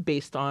are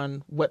based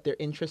on what their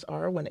interests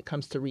are when it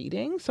comes to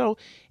reading. So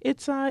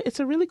it's a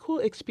really cool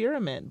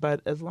experiment,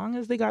 but as long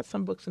as they got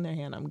some books in their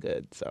hand, I'm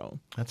good. So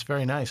that's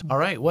very nice. All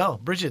right.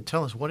 Well, Bridget,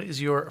 tell us, what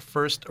is your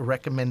first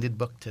recommended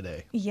book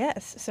today?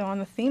 Yes. So on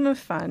the theme of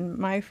fun,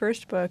 my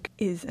first book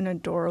is an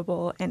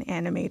adorable and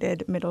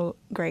animated middle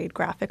grade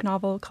graphic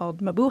novel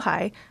called Mabuhay.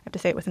 I have to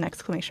say it with an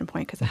exclamation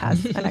point because it has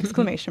an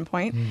exclamation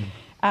point,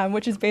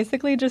 which is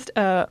basically just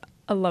a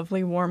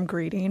lovely warm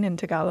greeting in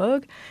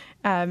Tagalog.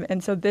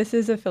 And so this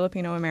is a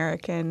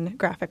Filipino-American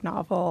graphic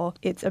novel.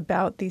 It's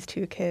about these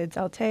two kids,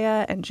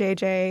 Althea and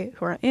JJ,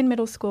 who are in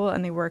middle school,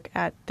 and they work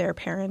at their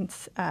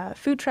parents'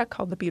 food truck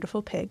called The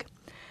Beautiful Pig.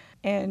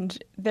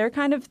 And they're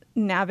kind of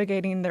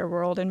navigating their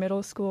world in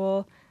middle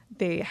school.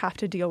 They have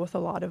to deal with a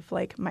lot of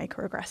like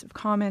microaggressive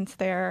comments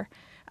there,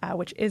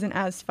 which isn't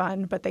as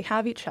fun, but they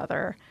have each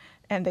other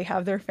and they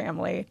have their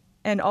family.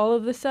 And all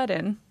of a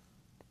sudden,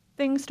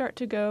 things start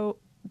to go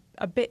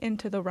a bit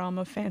into the realm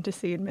of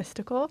fantasy and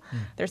mystical.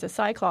 There's a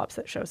cyclops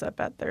that shows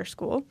up at their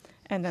school,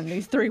 and then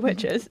these 3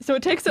 witches. So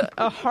it takes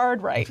a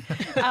hard right.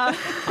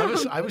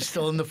 I was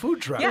still in the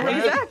food truck. Yeah, right?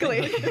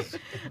 Exactly.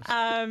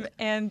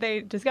 And they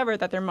discover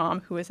that their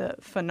mom, who is a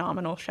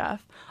phenomenal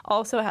chef,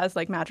 also has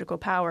like magical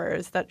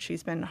powers that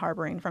she's been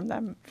harboring from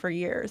them for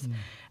years.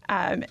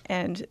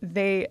 And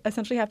they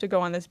essentially have to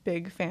go on this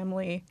big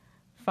family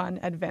fun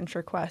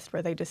adventure quest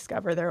where they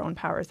discover their own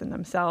powers in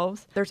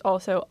themselves. There's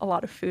also a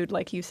lot of food,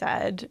 like you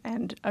said,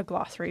 and a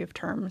glossary of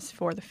terms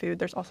for the food.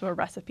 There's also a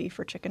recipe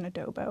for chicken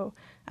adobo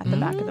at the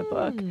back of the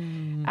book.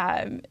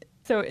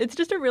 So it's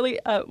just a really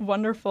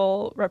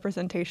wonderful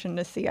representation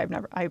to see.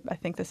 I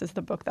think this is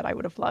the book that I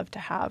would have loved to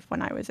have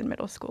when I was in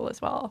middle school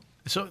as well.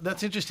 So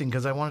that's interesting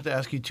because I wanted to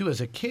ask you too,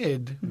 as a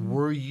kid,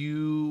 were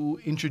you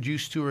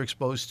introduced to or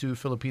exposed to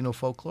Filipino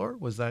folklore?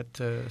 Was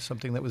that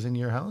something that was in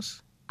your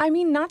house? I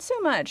mean, not so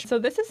much. So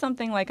this is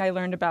something like I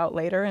learned about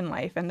later in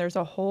life, and there's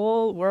a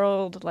whole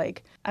world,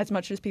 like as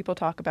much as people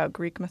talk about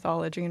Greek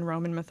mythology and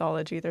Roman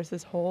mythology, there's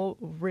this whole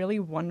really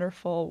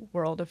wonderful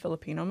world of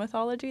Filipino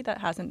mythology that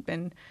hasn't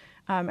been,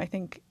 I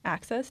think,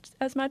 accessed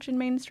as much in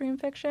mainstream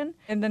fiction.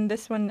 And then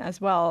this one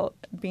as well,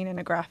 being in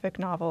a graphic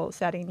novel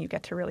setting, you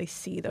get to really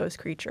see those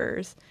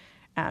creatures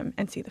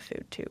and see the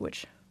food too,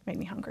 which made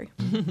me hungry.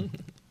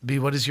 B,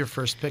 what is your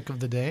first pick of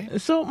the day?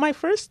 So my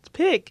first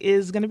pick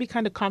is going to be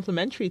kind of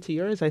complimentary to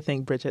yours, I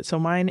think, Bridget. So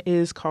mine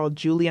is called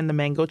Julie and the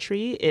Mango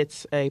Tree.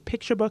 It's a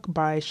picture book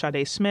by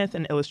Sade Smith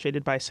and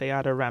illustrated by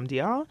Sayada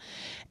Ramdial.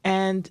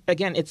 And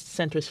again, it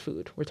centers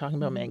food. We're talking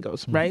about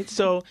mangoes, right?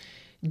 So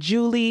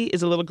Julie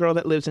is a little girl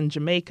that lives in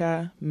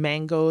Jamaica.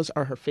 Mangoes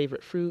are her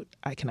favorite fruit.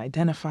 I can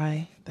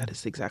identify. That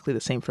is exactly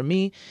the same for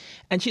me.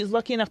 And she's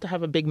lucky enough to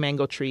have a big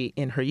mango tree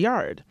in her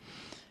yard.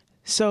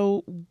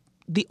 So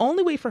the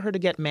only way for her to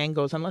get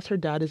mangoes, unless her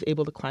dad is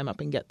able to climb up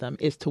and get them,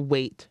 is to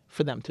wait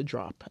for them to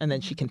drop, and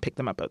then she can pick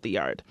them up out the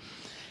yard.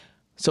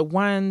 So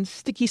one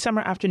sticky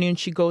summer afternoon,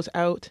 she goes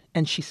out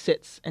and she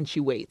sits and she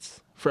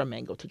waits for a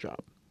mango to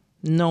drop.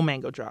 No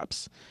mango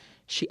drops.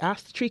 She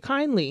asks the tree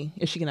kindly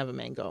if she can have a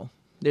mango.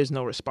 There's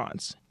no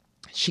response.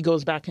 She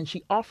goes back and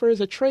she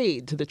offers a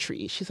trade to the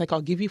tree. She's like,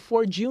 I'll give you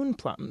 4 June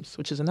plums,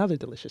 which is another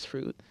delicious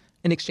fruit,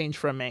 in exchange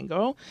for a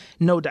mango.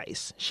 No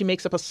dice. She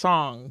makes up a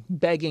song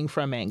begging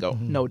for a mango.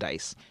 No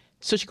dice.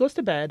 So she goes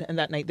to bed, and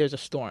that night there's a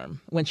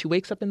storm. When she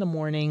wakes up in the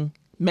morning,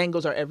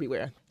 mangoes are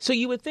everywhere. So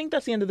you would think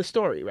that's the end of the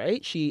story,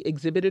 right? She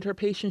exhibited her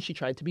patience. She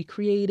tried to be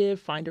creative,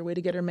 find her way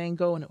to get her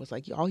mango, and it was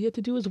like, all you had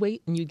to do is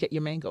wait and you'd get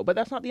your mango. But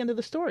that's not the end of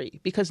the story,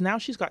 because now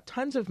she's got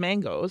tons of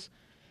mangoes.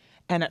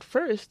 And at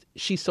first,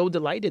 she's so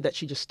delighted that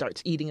she just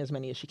starts eating as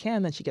many as she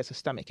can. Then she gets a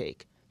stomach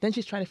ache. Then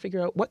she's trying to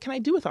figure out, what can I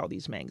do with all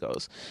these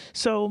mangoes?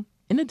 So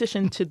in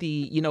addition to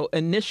the,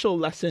 initial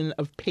lesson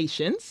of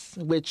patience,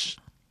 which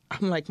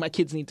I'm like, my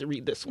kids need to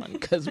read this one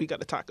because we got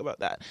to talk about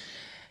that.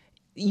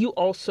 You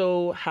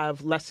also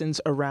have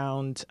lessons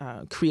around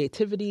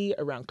creativity,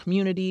 around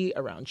community,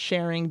 around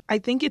sharing. I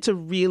think it's a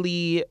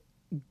really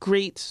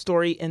great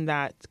story in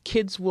that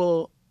kids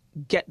will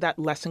get that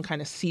lesson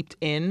kind of seeped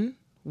in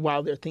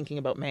while they're thinking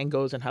about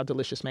mangoes and how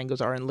delicious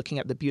mangoes are and looking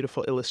at the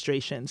beautiful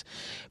illustrations.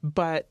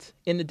 But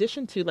in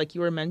addition to, like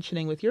you were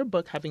mentioning with your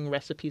book, having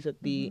recipes at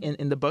the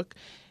in the book,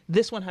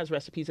 this one has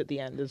recipes at the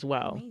end as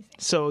well. Amazing.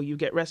 So you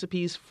get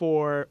recipes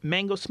for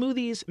mango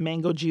smoothies,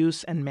 mango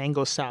juice, and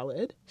mango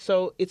salad.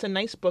 So it's a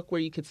nice book where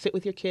you could sit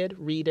with your kid,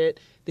 read it,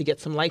 they get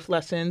some life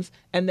lessons,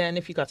 and then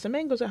if you got some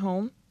mangoes at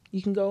home,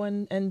 you can go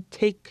and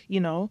take,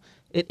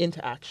 it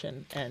into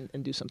action and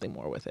do something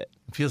more with it.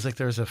 It feels like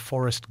there's a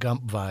Forrest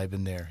Gump vibe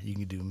in there. You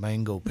can do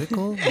mango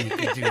pickle, you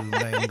can do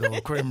mango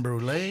creme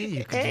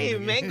brulee.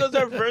 Mangoes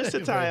are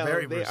versatile.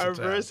 Very They versatile. are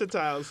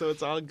versatile, so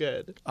it's all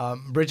good.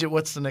 Bridget,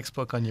 what's the next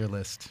book on your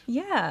list?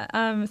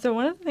 Yeah, so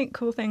one of the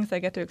cool things I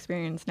get to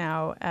experience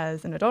now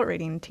as an adult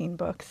reading teen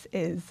books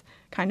is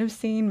kind of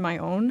seeing my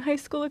own high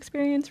school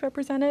experience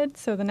represented.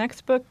 So the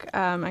next book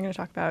I'm going to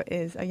talk about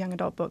is a young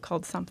adult book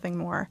called Something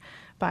More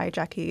by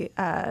Jackie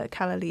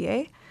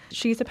Kalalie.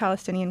 She's a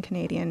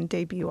Palestinian-Canadian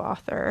debut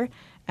author,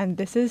 and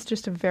this is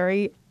just a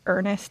very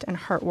earnest and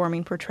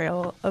heartwarming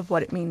portrayal of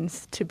what it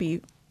means to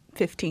be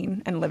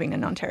 15 and living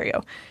in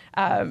Ontario.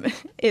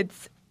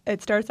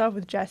 It starts off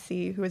with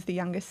Jessie, who is the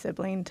youngest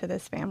sibling to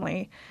this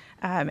family,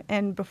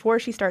 and before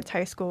she starts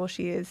high school,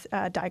 she is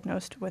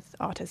diagnosed with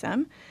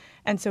autism,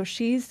 and so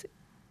she's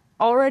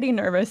already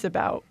nervous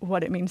about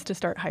what it means to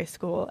start high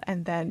school,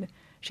 and then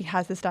she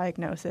has this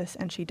diagnosis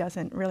and she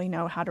doesn't really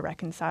know how to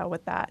reconcile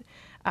with that.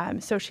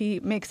 So she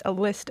makes a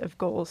list of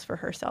goals for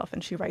herself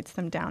and she writes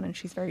them down, and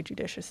she's very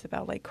judicious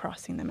about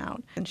crossing them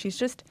out. And she's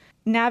just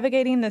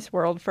navigating this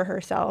world for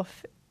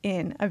herself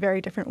in a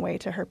very different way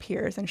to her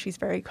peers, and she's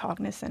very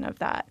cognizant of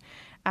that.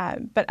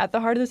 But at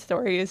the heart of the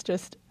story is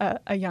just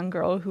a young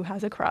girl who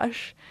has a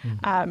crush,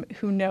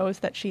 who knows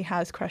that she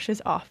has crushes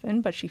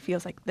often, but she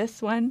feels like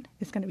this one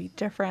is going to be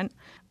different.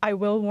 I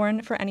will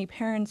warn for any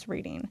parents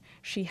reading,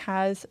 she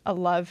has a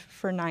love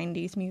for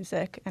 90s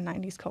music and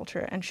 90s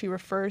culture, and she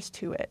refers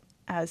to it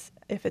as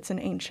if it's an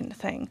ancient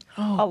thing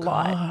a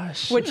lot,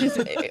 which is,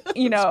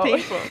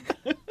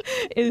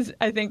 is,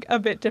 I think, a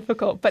bit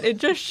difficult. But it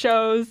just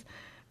shows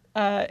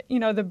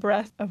the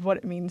breadth of what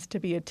it means to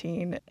be a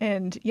teen.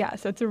 And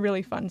so it's a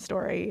really fun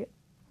story.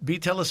 B,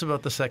 tell us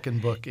about the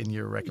second book in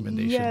your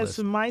recommendation list.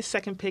 Yes, my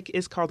second pick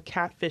is called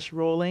Catfish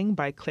Rolling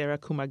by Clara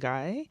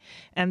Kumagai.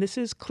 And this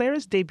is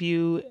Clara's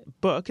debut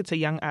book. It's a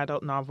young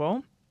adult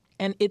novel.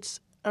 And it's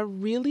a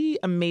really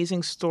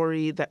amazing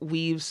story that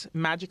weaves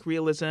magic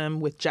realism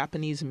with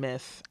Japanese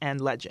myth and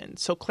legend.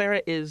 So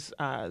Clara is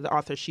the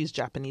author. She's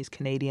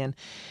Japanese-Canadian.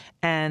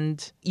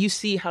 And you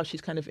see how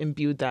she's kind of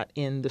imbued that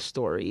in the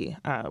story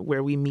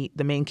where we meet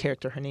the main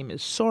character. Her name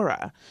is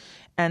Sora.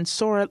 And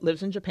Sora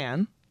lives in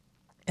Japan,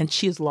 and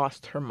she has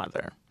lost her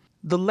mother.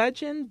 The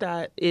legend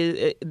that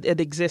it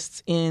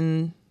exists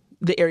in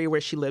the area where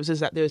she lives is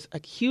that there's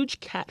a huge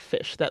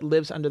catfish that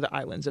lives under the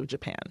islands of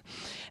Japan.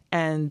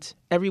 And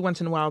every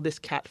once in a while, this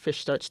catfish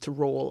starts to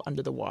roll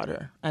under the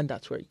water, and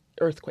that's where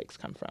earthquakes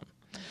come from.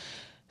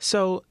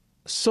 So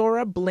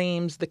Sora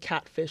blames the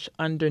catfish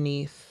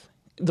underneath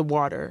the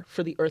water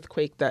for the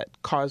earthquake that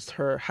caused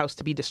her house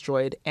to be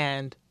destroyed,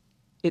 and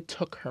it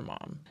took her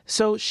mom.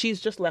 So she's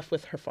just left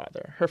with her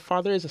father. Her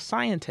father is a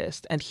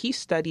scientist, and he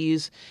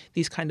studies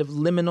these kind of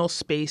liminal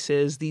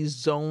spaces, these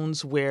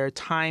zones where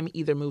time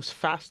either moves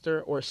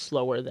faster or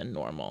slower than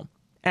normal.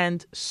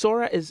 And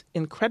Sora is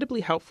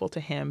incredibly helpful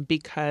to him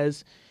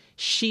because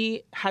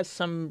she has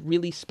some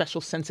really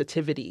special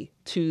sensitivity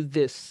to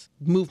this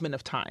movement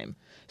of time.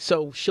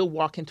 So she'll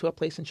walk into a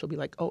place and she'll be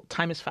like, oh,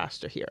 time is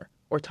faster here,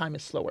 or time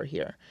is slower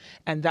here.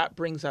 And that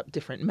brings up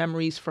different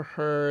memories for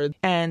her.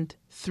 And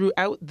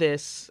throughout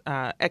this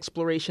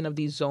exploration of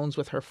these zones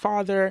with her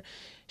father,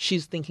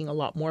 she's thinking a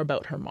lot more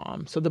about her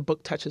mom. So the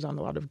book touches on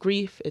a lot of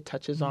grief. It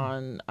touches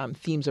on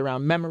themes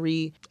around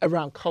memory,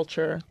 around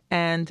culture.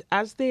 And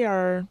as they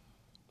are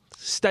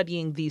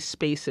studying these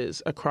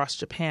spaces across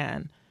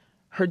Japan,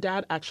 her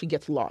dad actually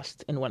gets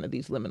lost in one of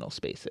these liminal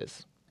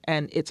spaces.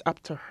 And it's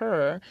up to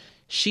her.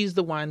 She's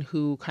the one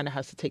who kind of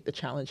has to take the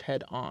challenge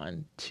head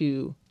on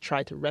to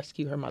try to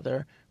rescue her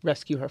mother,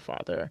 rescue her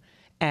father,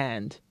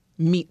 and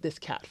meet this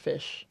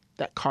catfish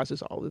that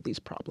causes all of these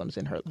problems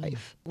in her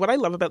life. What I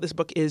love about this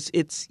book is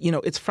it's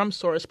from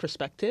Sora's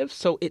perspective,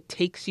 so it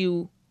takes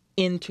you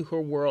into her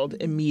world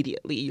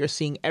immediately. You're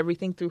seeing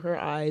everything through her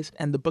eyes,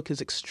 and the book is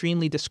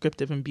extremely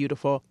descriptive and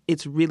beautiful.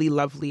 It's really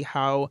lovely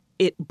how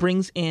it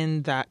brings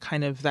in that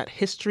kind of that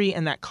history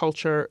and that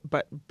culture,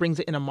 but brings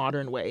it in a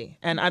modern way.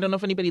 And I don't know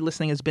if anybody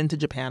listening has been to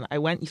Japan. I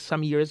went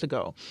some years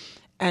ago,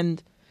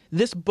 and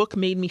this book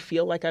made me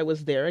feel like I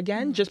was there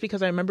again, just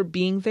because I remember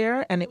being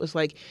there, and it was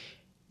like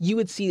you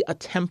would see a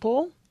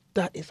temple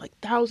that is like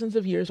thousands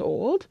of years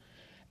old,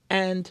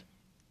 and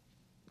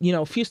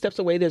a few steps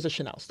away, there's a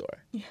Chanel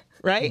store,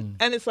 right?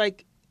 And it's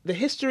like the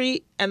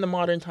history and the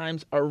modern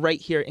times are right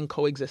here in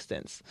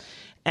coexistence.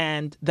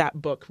 And that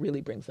book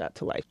really brings that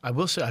to life. I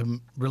will say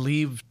I'm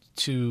relieved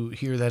to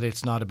hear that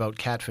it's not about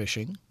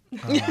catfishing.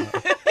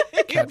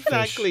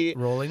 Exactly.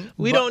 Rolling.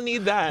 We don't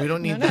need that. We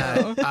don't need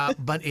that.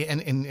 But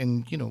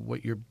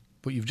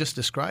what you've just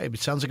described,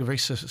 it sounds like a very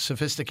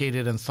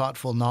sophisticated and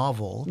thoughtful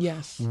novel.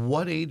 Yes.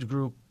 What age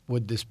group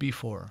would this be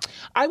for?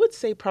 I would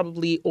say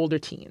probably older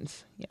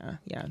teens.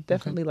 Yeah.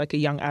 Definitely like a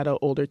young adult,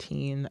 older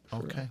teen.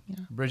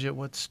 Bridget,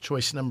 what's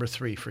choice number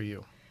 3 for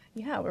you?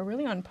 Yeah, we're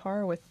really on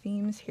par with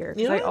themes here.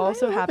 Because I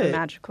also have a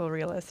magical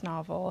realist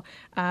novel.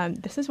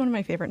 This is one of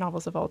my favorite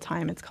novels of all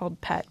time. It's called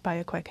Pet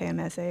by Akwaeke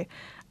Emeze.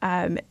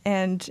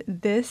 And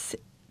this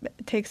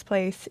takes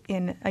place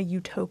in a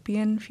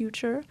utopian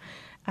future,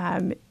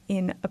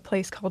 in a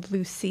place called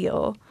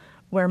Lucille,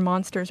 where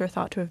monsters are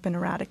thought to have been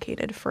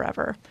eradicated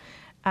forever.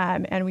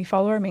 And we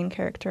follow our main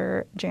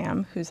character,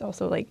 Jam, who's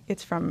also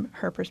it's from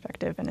her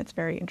perspective, and it's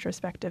very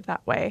introspective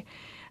that way.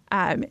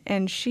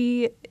 And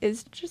she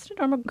is just a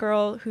normal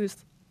girl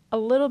who's a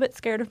little bit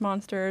scared of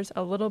monsters,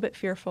 a little bit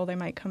fearful they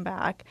might come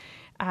back.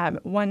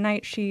 One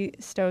night she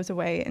stows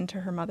away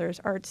into her mother's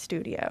art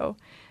studio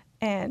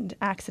and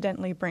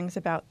accidentally brings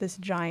about this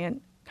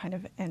giant kind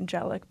of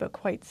angelic but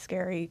quite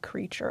scary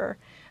creature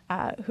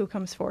who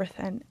comes forth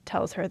and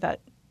tells her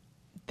that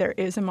there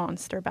is a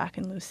monster back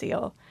in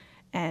Lucille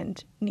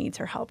and needs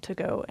her help to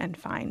go and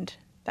find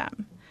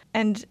them.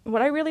 And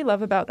what I really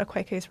love about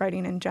Akwaeke's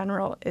writing in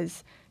general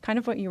is kind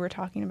of what you were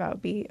talking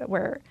about,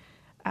 where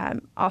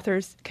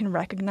authors can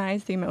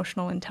recognize the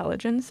emotional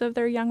intelligence of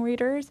their young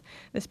readers.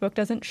 This book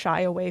doesn't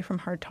shy away from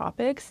hard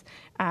topics.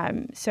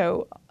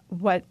 So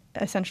what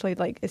essentially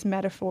is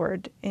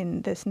metaphored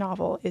in this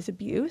novel is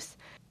abuse,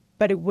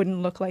 but it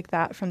wouldn't look like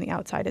that from the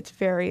outside. It's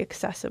very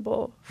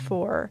accessible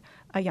for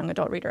a young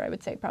adult reader, I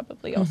would say,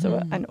 probably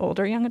also an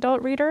older young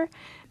adult reader.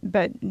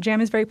 But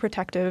Jam is very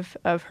protective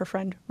of her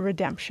friend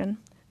Redemption.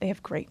 They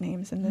have great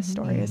names in this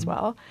story as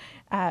well.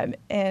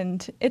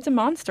 And it's a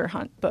monster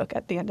hunt book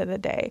at the end of the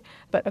day.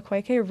 But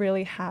Akwaeke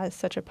really has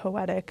such a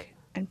poetic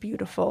and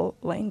beautiful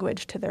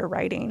language to their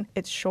writing.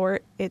 It's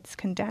short, it's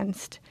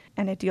condensed,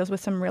 and it deals with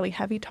some really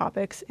heavy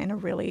topics in a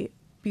really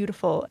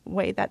beautiful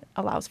way that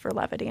allows for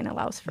levity and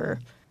allows for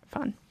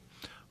fun.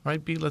 All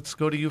right, B, let's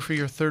go to you for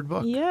your third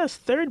book. Yes,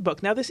 third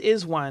book. Now, this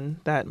is one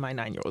that my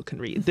 9-year-old can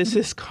read. This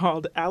is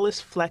called Alice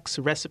Fleck's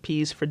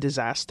Recipes for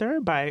Disaster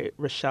by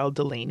Rochelle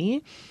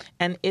Delaney.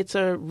 And it's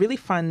a really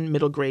fun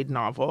middle grade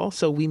novel.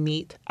 So we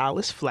meet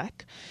Alice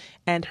Fleck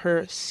and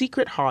her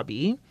secret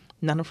hobby.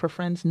 None of her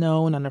friends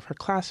know, none of her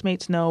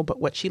classmates know, but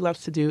what she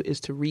loves to do is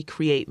to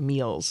recreate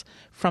meals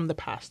from the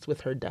past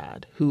with her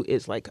dad, who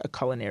is like a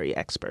culinary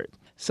expert.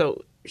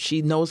 So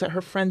she knows that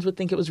her friends would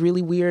think it was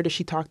really weird if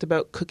she talked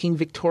about cooking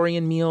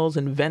Victorian meals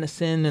and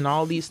venison and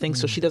all these things.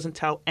 So she doesn't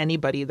tell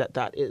anybody that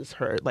that is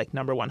her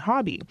number one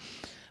hobby.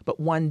 But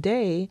one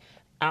day,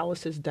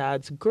 Alice's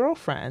dad's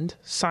girlfriend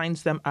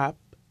signs them up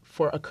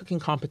for a cooking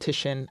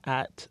competition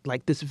at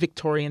like this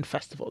Victorian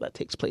festival that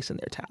takes place in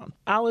their town.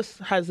 Alice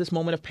has this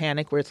moment of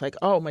panic where it's like,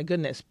 oh my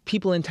goodness,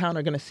 people in town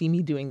are going to see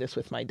me doing this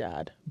with my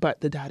dad.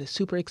 But the dad is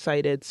super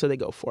excited, so they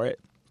go for it.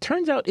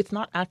 Turns out it's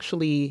not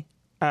actually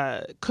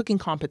a cooking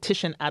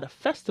competition at a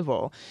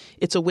festival.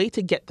 It's a way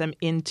to get them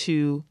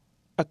into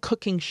a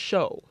cooking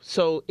show.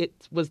 So it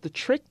was the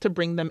trick to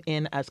bring them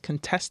in as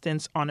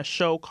contestants on a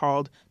show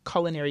called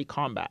Culinary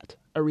Combat,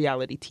 a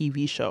reality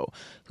TV show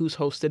who's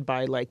hosted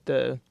by like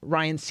the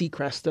Ryan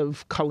Seacrest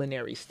of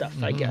culinary stuff,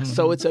 I guess.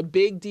 So it's a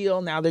big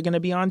deal. Now they're going to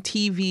be on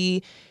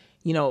TV.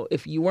 You know,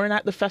 if you weren't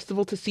at the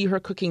festival to see her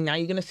cooking, now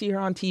you're going to see her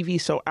on TV.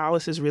 So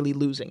Alice is really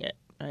losing it,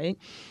 right?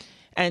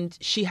 And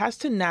she has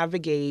to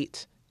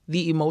navigate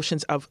the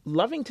emotions of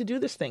loving to do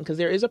this thing, because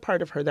there is a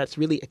part of her that's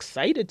really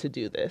excited to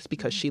do this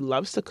because she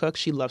loves to cook.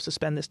 She loves to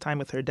spend this time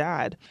with her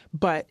dad.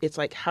 But it's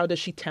like, how does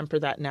she temper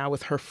that now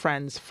with her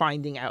friends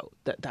finding out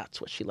that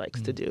that's what she likes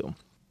to do?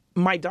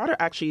 My daughter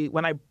actually,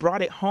 when I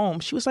brought it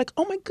home, she was like,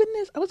 oh my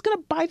goodness, I was going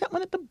to buy that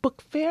one at the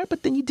book fair,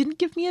 but then you didn't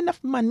give me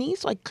enough money,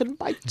 so I couldn't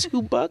buy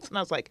 2 books. And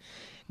I was like,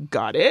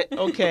 got it.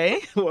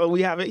 Okay. Well,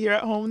 we have it here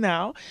at home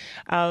now.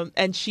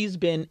 And she's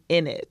been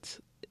in it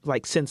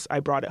like since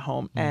I brought it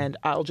home, and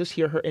I'll just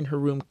hear her in her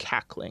room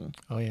cackling.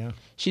 Oh yeah,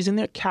 she's in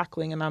there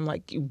cackling, and I'm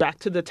like, back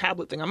to the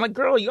tablet thing. I'm like,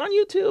 girl, you on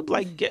YouTube?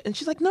 Like, and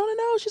she's like, no.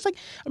 She's like,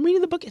 I'm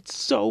reading the book. It's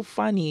so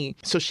funny.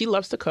 So she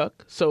loves to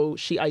cook, so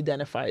she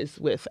identifies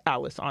with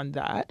Alice on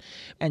that,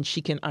 and she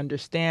can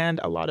understand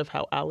a lot of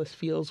how Alice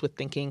feels with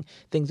thinking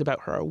things about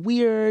her are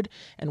weird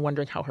and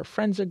wondering how her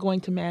friends are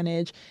going to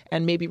manage,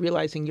 and maybe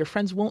realizing your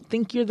friends won't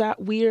think you're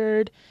that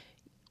weird.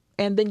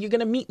 And then you're going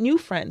to meet new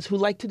friends who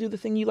like to do the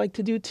thing you like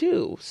to do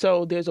too.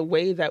 So there's a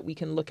way that we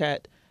can look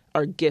at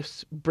our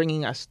gifts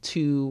bringing us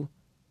to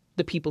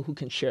the people who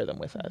can share them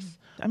with us.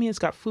 I mean, it's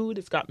got food,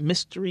 it's got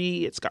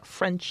mystery, it's got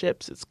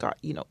friendships, it's got,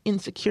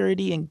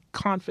 insecurity and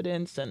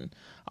confidence and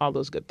all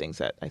those good things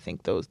that I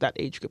think that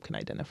age group can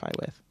identify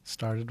with.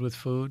 Started with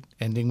food,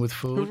 ending with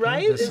food.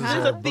 Right? There's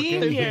a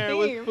theme here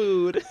with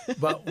food.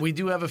 But we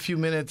do have a few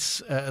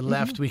minutes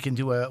left. We can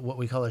do what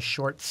we call a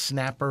short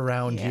snapper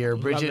round here.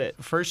 Bridget,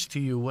 first to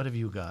you, what have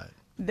you got?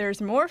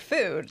 There's more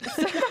food.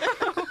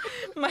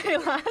 My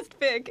last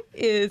pick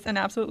is an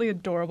absolutely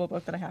adorable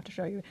book that I have to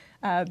show you,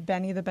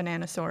 Benny the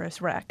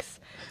Bananosaurus Rex.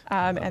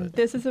 And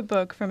this is a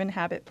book from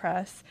Inhabit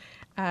Press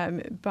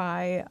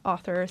by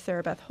author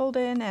Sarah Beth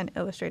Holden and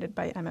illustrated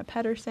by Emma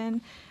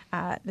Pedersen.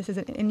 This is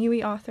an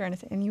Inuit author, and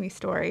it's an Inuit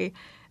story.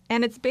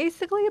 And it's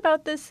basically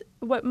about this,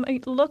 what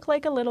might look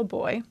like a little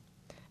boy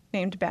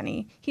named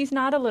Benny. He's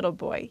not a little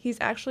boy. He's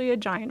actually a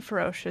giant,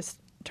 ferocious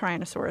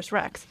Tyrannosaurus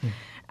Rex.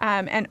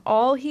 And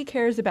all he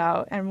cares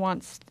about and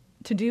wants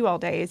to do all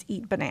day is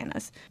eat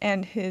bananas.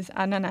 And his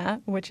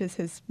Anana, which is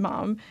his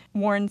mom,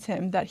 warns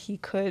him that he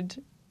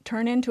could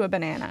turn into a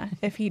banana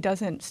if he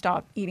doesn't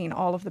stop eating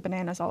all of the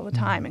bananas all the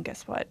time. And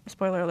guess what?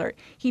 Spoiler alert,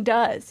 he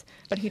does.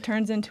 But he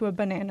turns into a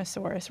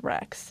Bananosaurus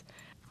Rex.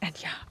 And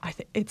yeah, I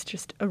think it's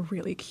just a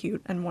really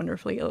cute and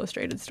wonderfully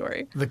illustrated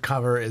story. The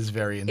cover is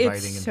very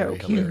inviting and very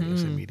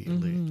hilarious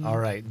immediately. All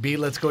right, B,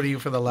 let's go to you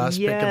for the last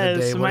pick of the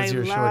day. What is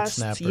your short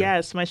snapper?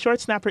 Yes, my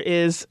short snapper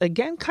is,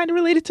 again, kind of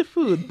related to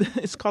food.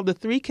 It's called The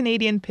 3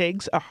 Canadian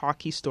Pigs, A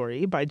Hockey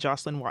Story by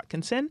Jocelyn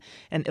Watkinson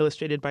and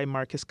illustrated by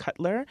Marcus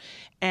Cutler.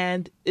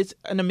 And it's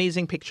an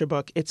amazing picture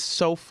book. It's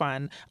so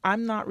fun.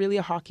 I'm not really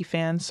a hockey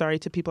fan, sorry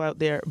to people out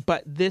there,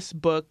 but this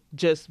book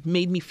just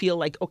made me feel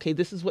like, okay,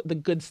 this is what the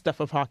good stuff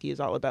of hockey is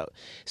all about.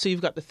 So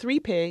you've got the 3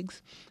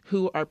 pigs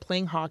who are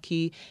playing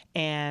hockey,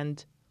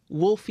 and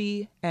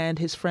Wolfie and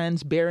his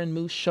friends Bear and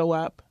Moose show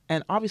up,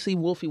 and obviously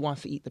Wolfie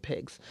wants to eat the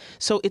pigs.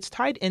 So it's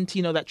tied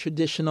into, that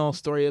traditional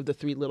story of the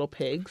 3 little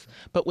pigs,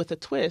 but with a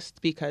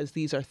twist, because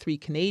these are 3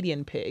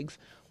 Canadian pigs.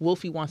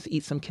 Wolfie wants to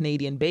eat some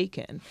Canadian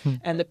bacon,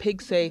 and the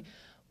pigs say,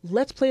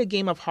 let's play a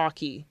game of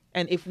hockey.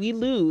 And if we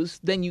lose,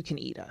 then you can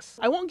eat us.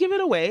 I won't give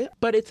it away,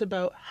 but it's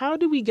about how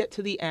do we get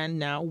to the end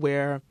now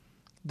where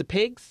the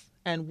pigs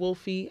and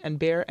Wolfie and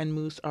Bear and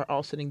Moose are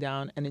all sitting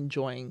down and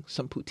enjoying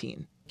some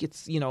poutine.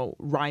 It's,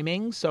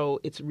 rhyming, so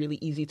it's really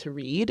easy to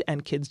read,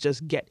 and kids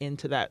just get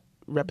into that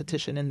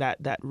repetition and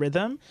that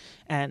rhythm.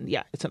 And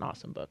yeah, it's an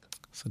awesome book.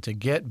 So to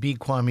get B.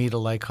 Quammie to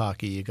like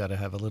hockey, you got to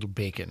have a little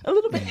bacon. A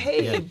little bit.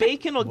 Hey,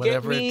 bacon will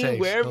get me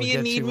wherever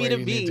you need me to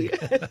be.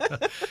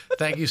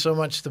 Thank you so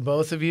much to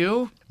both of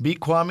you. B.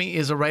 Quammie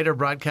is a writer,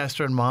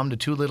 broadcaster, and mom to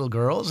 2 little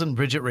girls. And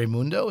Bridget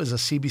Raymundo is a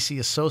CBC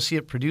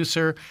associate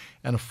producer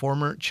and a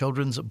former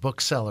children's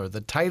bookseller.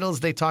 The titles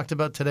they talked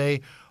about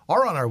today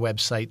are on our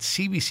website,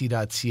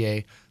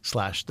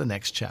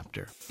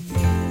 cbc.ca/thenextchapter.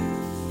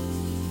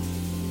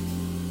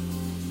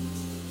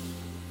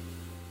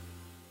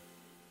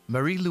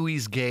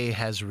 Marie-Louise Gay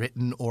has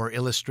written or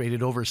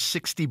illustrated over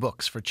 60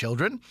 books for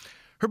children.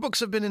 Her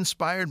books have been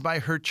inspired by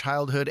her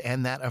childhood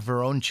and that of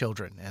her own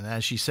children, and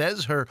as she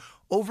says, her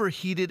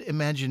overheated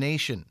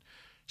imagination.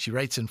 She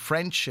writes in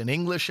French and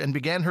English and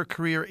began her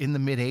career in the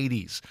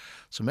mid-'80s.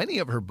 So many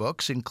of her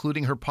books,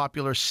 including her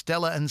popular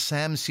Stella and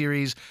Sam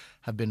series,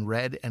 have been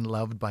read and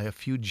loved by a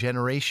few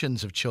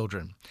generations of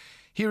children.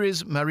 Here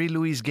is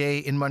Marie-Louise Gay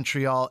in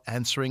Montreal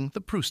answering the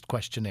Proust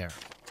questionnaire.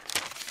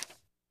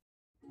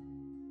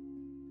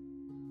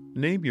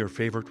 Name your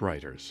favorite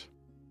writers.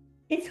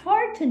 It's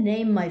hard to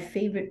name my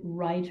favorite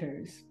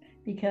writers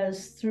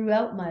because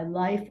throughout my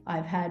life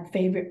I've had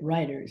favorite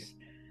writers.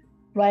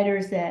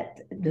 Writers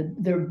that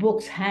their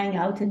books hang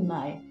out in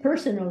my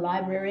personal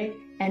library,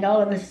 and all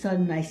of a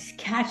sudden I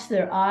catch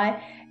their eye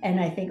and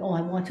I think, oh,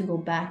 I want to go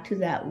back to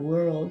that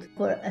world.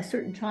 For a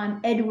certain time,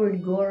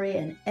 Edward Gorey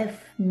and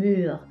F.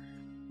 Muir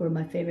were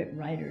my favorite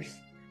writers,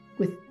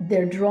 with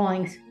their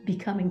drawings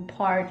becoming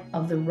part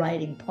of the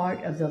writing,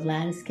 part of the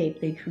landscape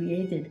they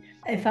created.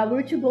 If I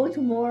were to go to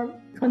more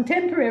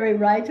contemporary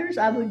writers,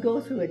 I would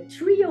go through a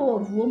trio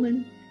of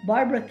women: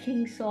 Barbara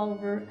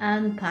Kingsolver,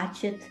 Anne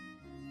Patchett,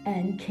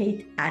 and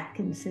Kate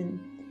Atkinson.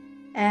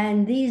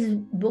 And these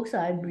books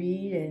I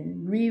read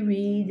and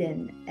reread,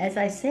 and as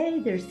I say,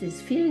 there's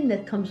this feeling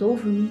that comes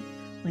over me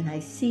when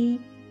I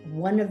see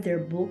one of their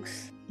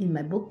books in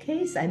my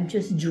bookcase. I'm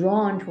just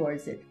drawn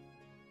towards it.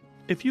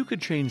 If you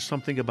could change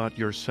something about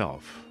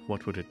yourself,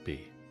 what would it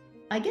be?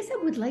 I guess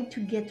I would like to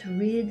get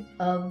rid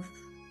of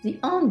the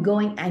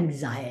ongoing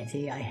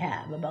anxiety I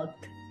have about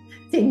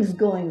things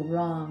going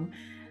wrong.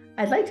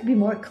 I'd like to be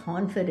more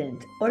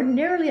confident.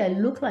 Ordinarily, I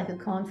look like a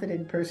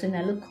confident person.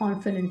 I look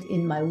confident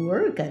in my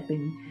work. I've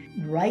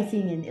been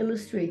writing and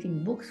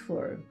illustrating books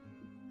for,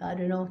 I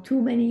don't know,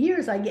 too many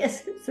years, I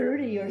guess,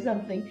 30 or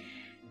something.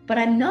 But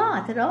I'm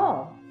not at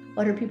all.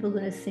 What are people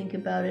going to think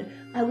about it?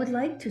 I would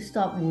like to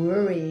stop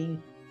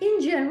worrying in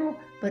general,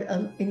 but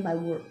in my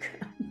work.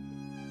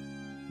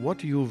 What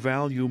do you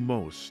value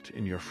most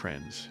in your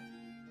friends?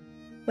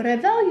 What I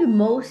value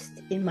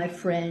most in my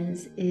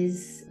friends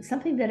is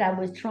something that I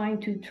was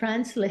trying to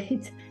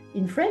translate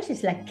in French.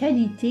 It's la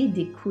qualité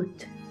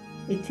d'écoute.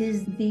 It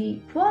is the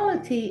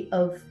quality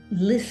of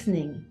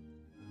listening,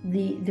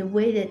 the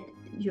way that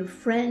your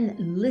friend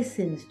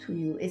listens to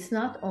you. It's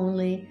not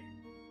only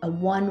a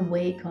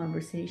one-way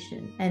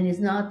conversation and is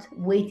not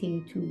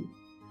waiting to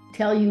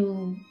tell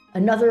you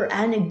another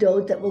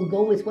anecdote that will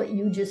go with what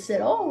you just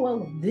said. Oh,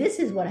 well, this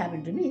is what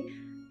happened to me.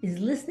 Is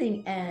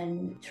listening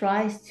and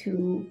tries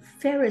to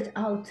ferret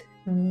out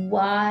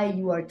why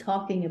you are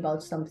talking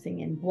about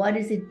something and what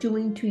is it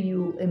doing to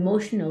you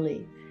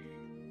emotionally.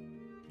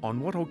 On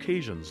what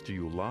occasions do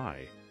you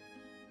lie?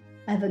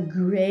 I have a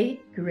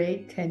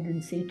great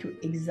tendency to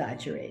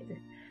exaggerate.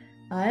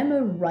 I'm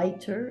a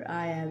writer.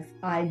 I have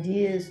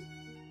ideas.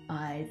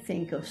 I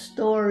think of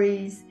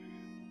stories.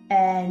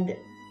 And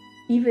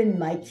even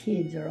my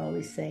kids are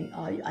always saying,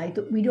 oh,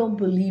 we don't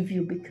believe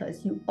you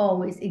because you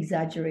always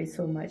exaggerate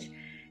so much.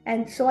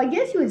 And so I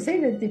guess you would say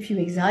that if you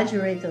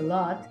exaggerate a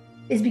lot,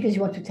 it's because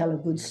you want to tell a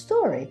good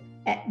story.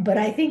 But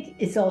I think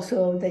it's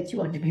also that you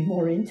want to be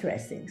more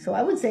interesting. So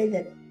I would say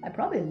that I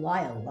probably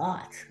lie a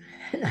lot.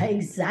 I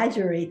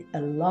exaggerate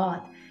a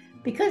lot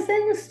because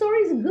then the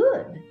story's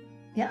good.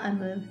 Yeah,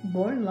 I'm a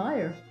born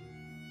liar.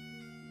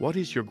 What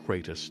is your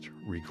greatest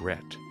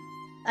regret?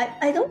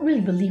 I don't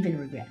really believe in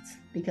regrets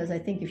because I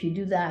think if you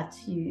do that,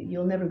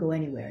 you'll never go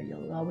anywhere.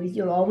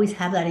 You'll always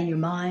have that in your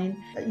mind.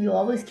 You'll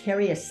always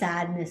carry a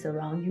sadness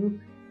around you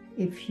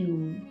if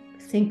you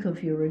think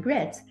of your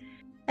regrets.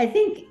 I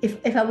think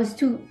if I was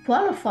to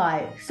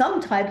qualify some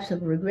types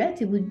of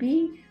regret, it would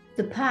be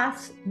the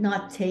paths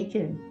not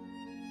taken,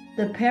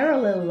 the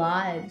parallel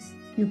lives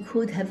you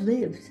could have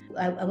lived.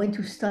 I went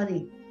to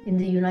study in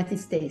the United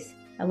States.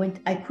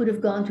 I could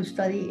have gone to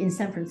study in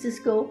San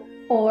Francisco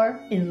or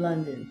in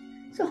London.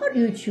 So how do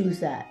you choose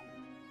that?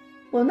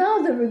 Well, now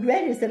the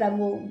regret is that I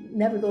will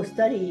never go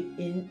study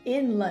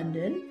in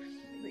London.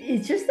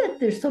 It's just that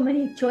there's so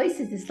many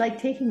choices. It's like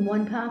taking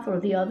one path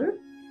or the other.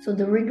 So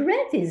the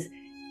regret is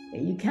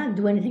you can't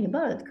do anything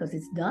about it because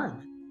it's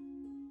done.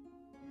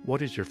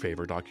 What is your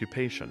favorite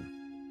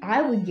occupation?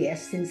 I would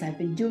guess, since I've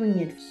been doing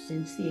it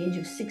since the age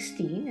of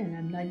 16, and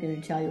I'm not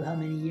going to tell you how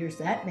many years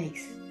that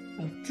makes,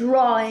 of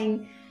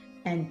drawing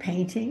and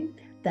painting,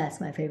 that's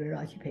my favorite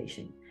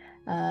occupation.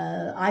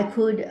 I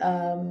could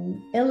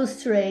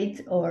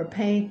illustrate or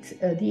paint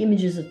the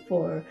images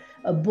for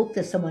a book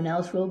that someone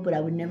else wrote, but I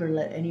would never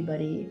let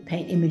anybody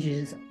paint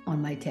images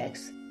on my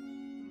text.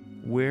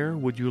 Where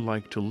would you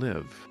like to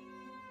live?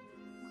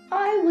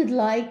 I would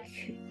like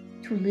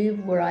to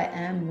live where I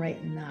am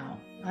right now.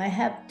 I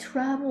have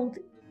traveled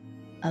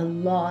a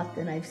lot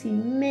and I've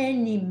seen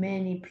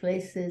many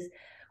places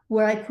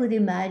where I could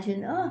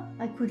imagine,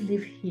 I could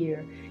live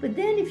here. But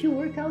then if you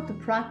work out the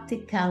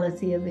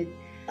practicality of it,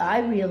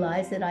 I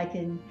realize that I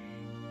can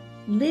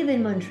live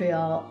in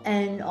Montreal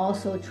and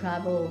also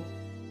travel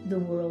the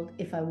world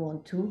if I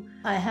want to.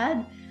 I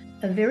had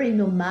a very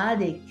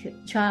nomadic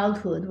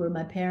childhood where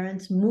my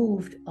parents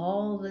moved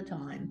all the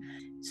time.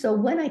 So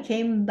when I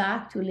came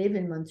back to live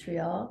in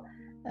Montreal,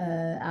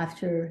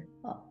 after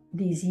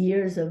these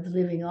years of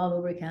living all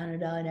over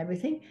Canada and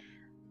everything,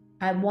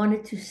 I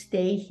wanted to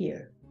stay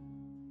here.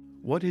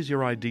 What is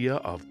your idea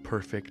of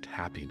perfect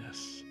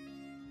happiness?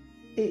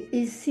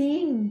 Is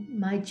seeing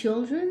my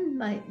children,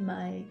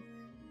 my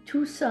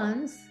two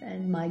sons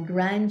and my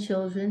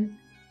grandchildren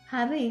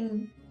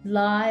having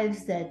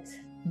lives that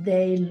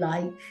they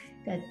like,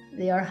 that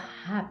they are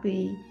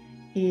happy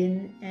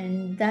in,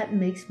 and that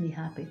makes me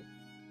happy.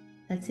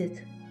 That's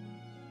it.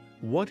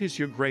 What is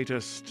your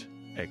greatest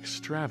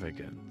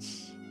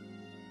extravagance?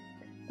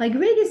 My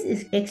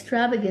greatest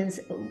extravagance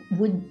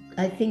would,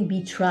 I think,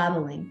 be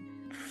traveling.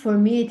 For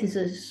me, it is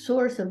a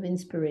source of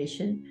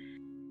inspiration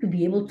to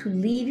be able to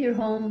leave your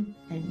home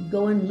and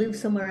go and live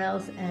somewhere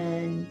else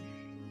and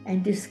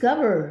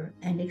discover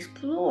and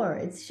explore.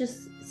 It's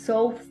just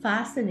so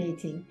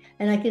fascinating.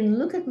 And I can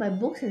look at my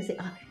books and say,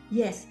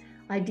 yes,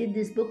 I did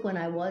this book when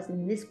I was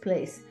in this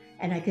place.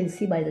 And I can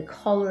see by the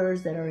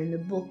colors that are in the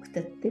book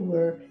that they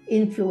were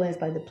influenced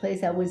by the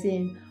place I was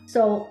in.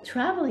 So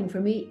traveling for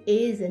me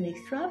is an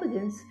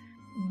extravagance,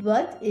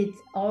 but it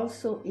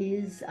also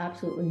is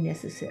absolutely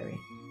necessary.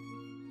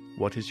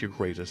 What is your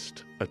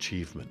greatest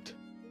achievement?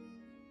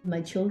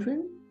 My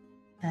children,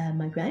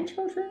 my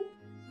grandchildren,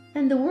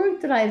 and the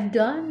work that I've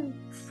done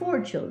for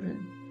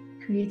children,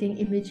 creating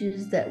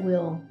images that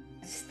will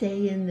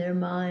stay in their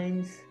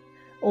minds,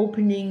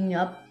 opening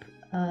up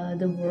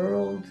the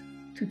world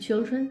to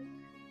children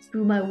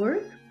through my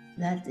work.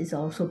 That is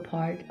also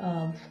part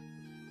of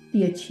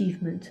the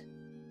achievement.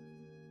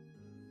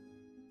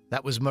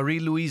 That was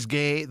Marie-Louise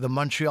Gay, the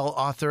Montreal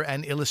author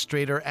and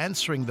illustrator,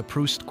 answering the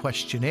Proust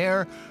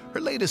questionnaire. Her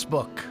latest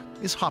book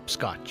is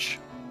Hopscotch.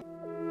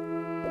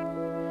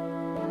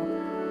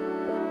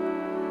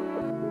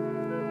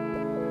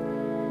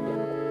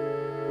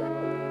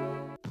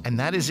 And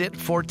that is it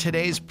for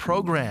today's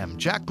program.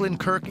 Jacqueline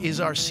Kirk is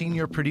our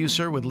senior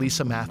producer with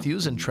Lisa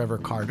Matthews and Trevor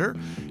Carter.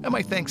 And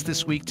my thanks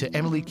this week to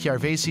Emily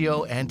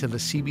Chiarvesio and to the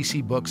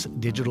CBC Books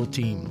digital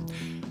team.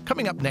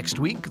 Coming up next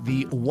week,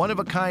 the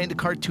one-of-a-kind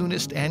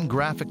cartoonist and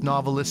graphic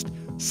novelist,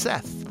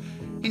 Seth.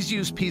 He's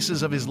used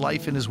pieces of his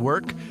life in his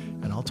work,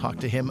 and I'll talk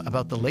to him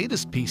about the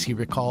latest piece he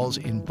recalls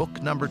in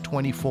book number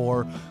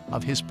 24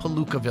 of his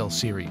Palookaville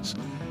series.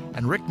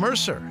 And Rick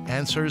Mercer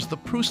answers the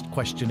Proust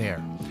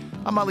questionnaire.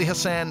 I'm Ali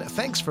Hassan.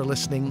 Thanks for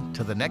listening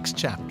to The Next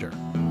Chapter.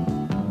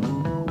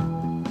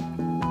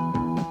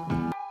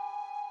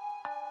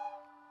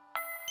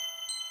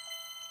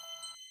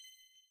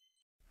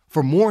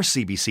 For more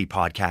CBC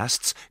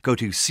podcasts, go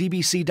to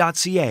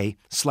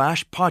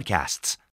cbc.ca/podcasts.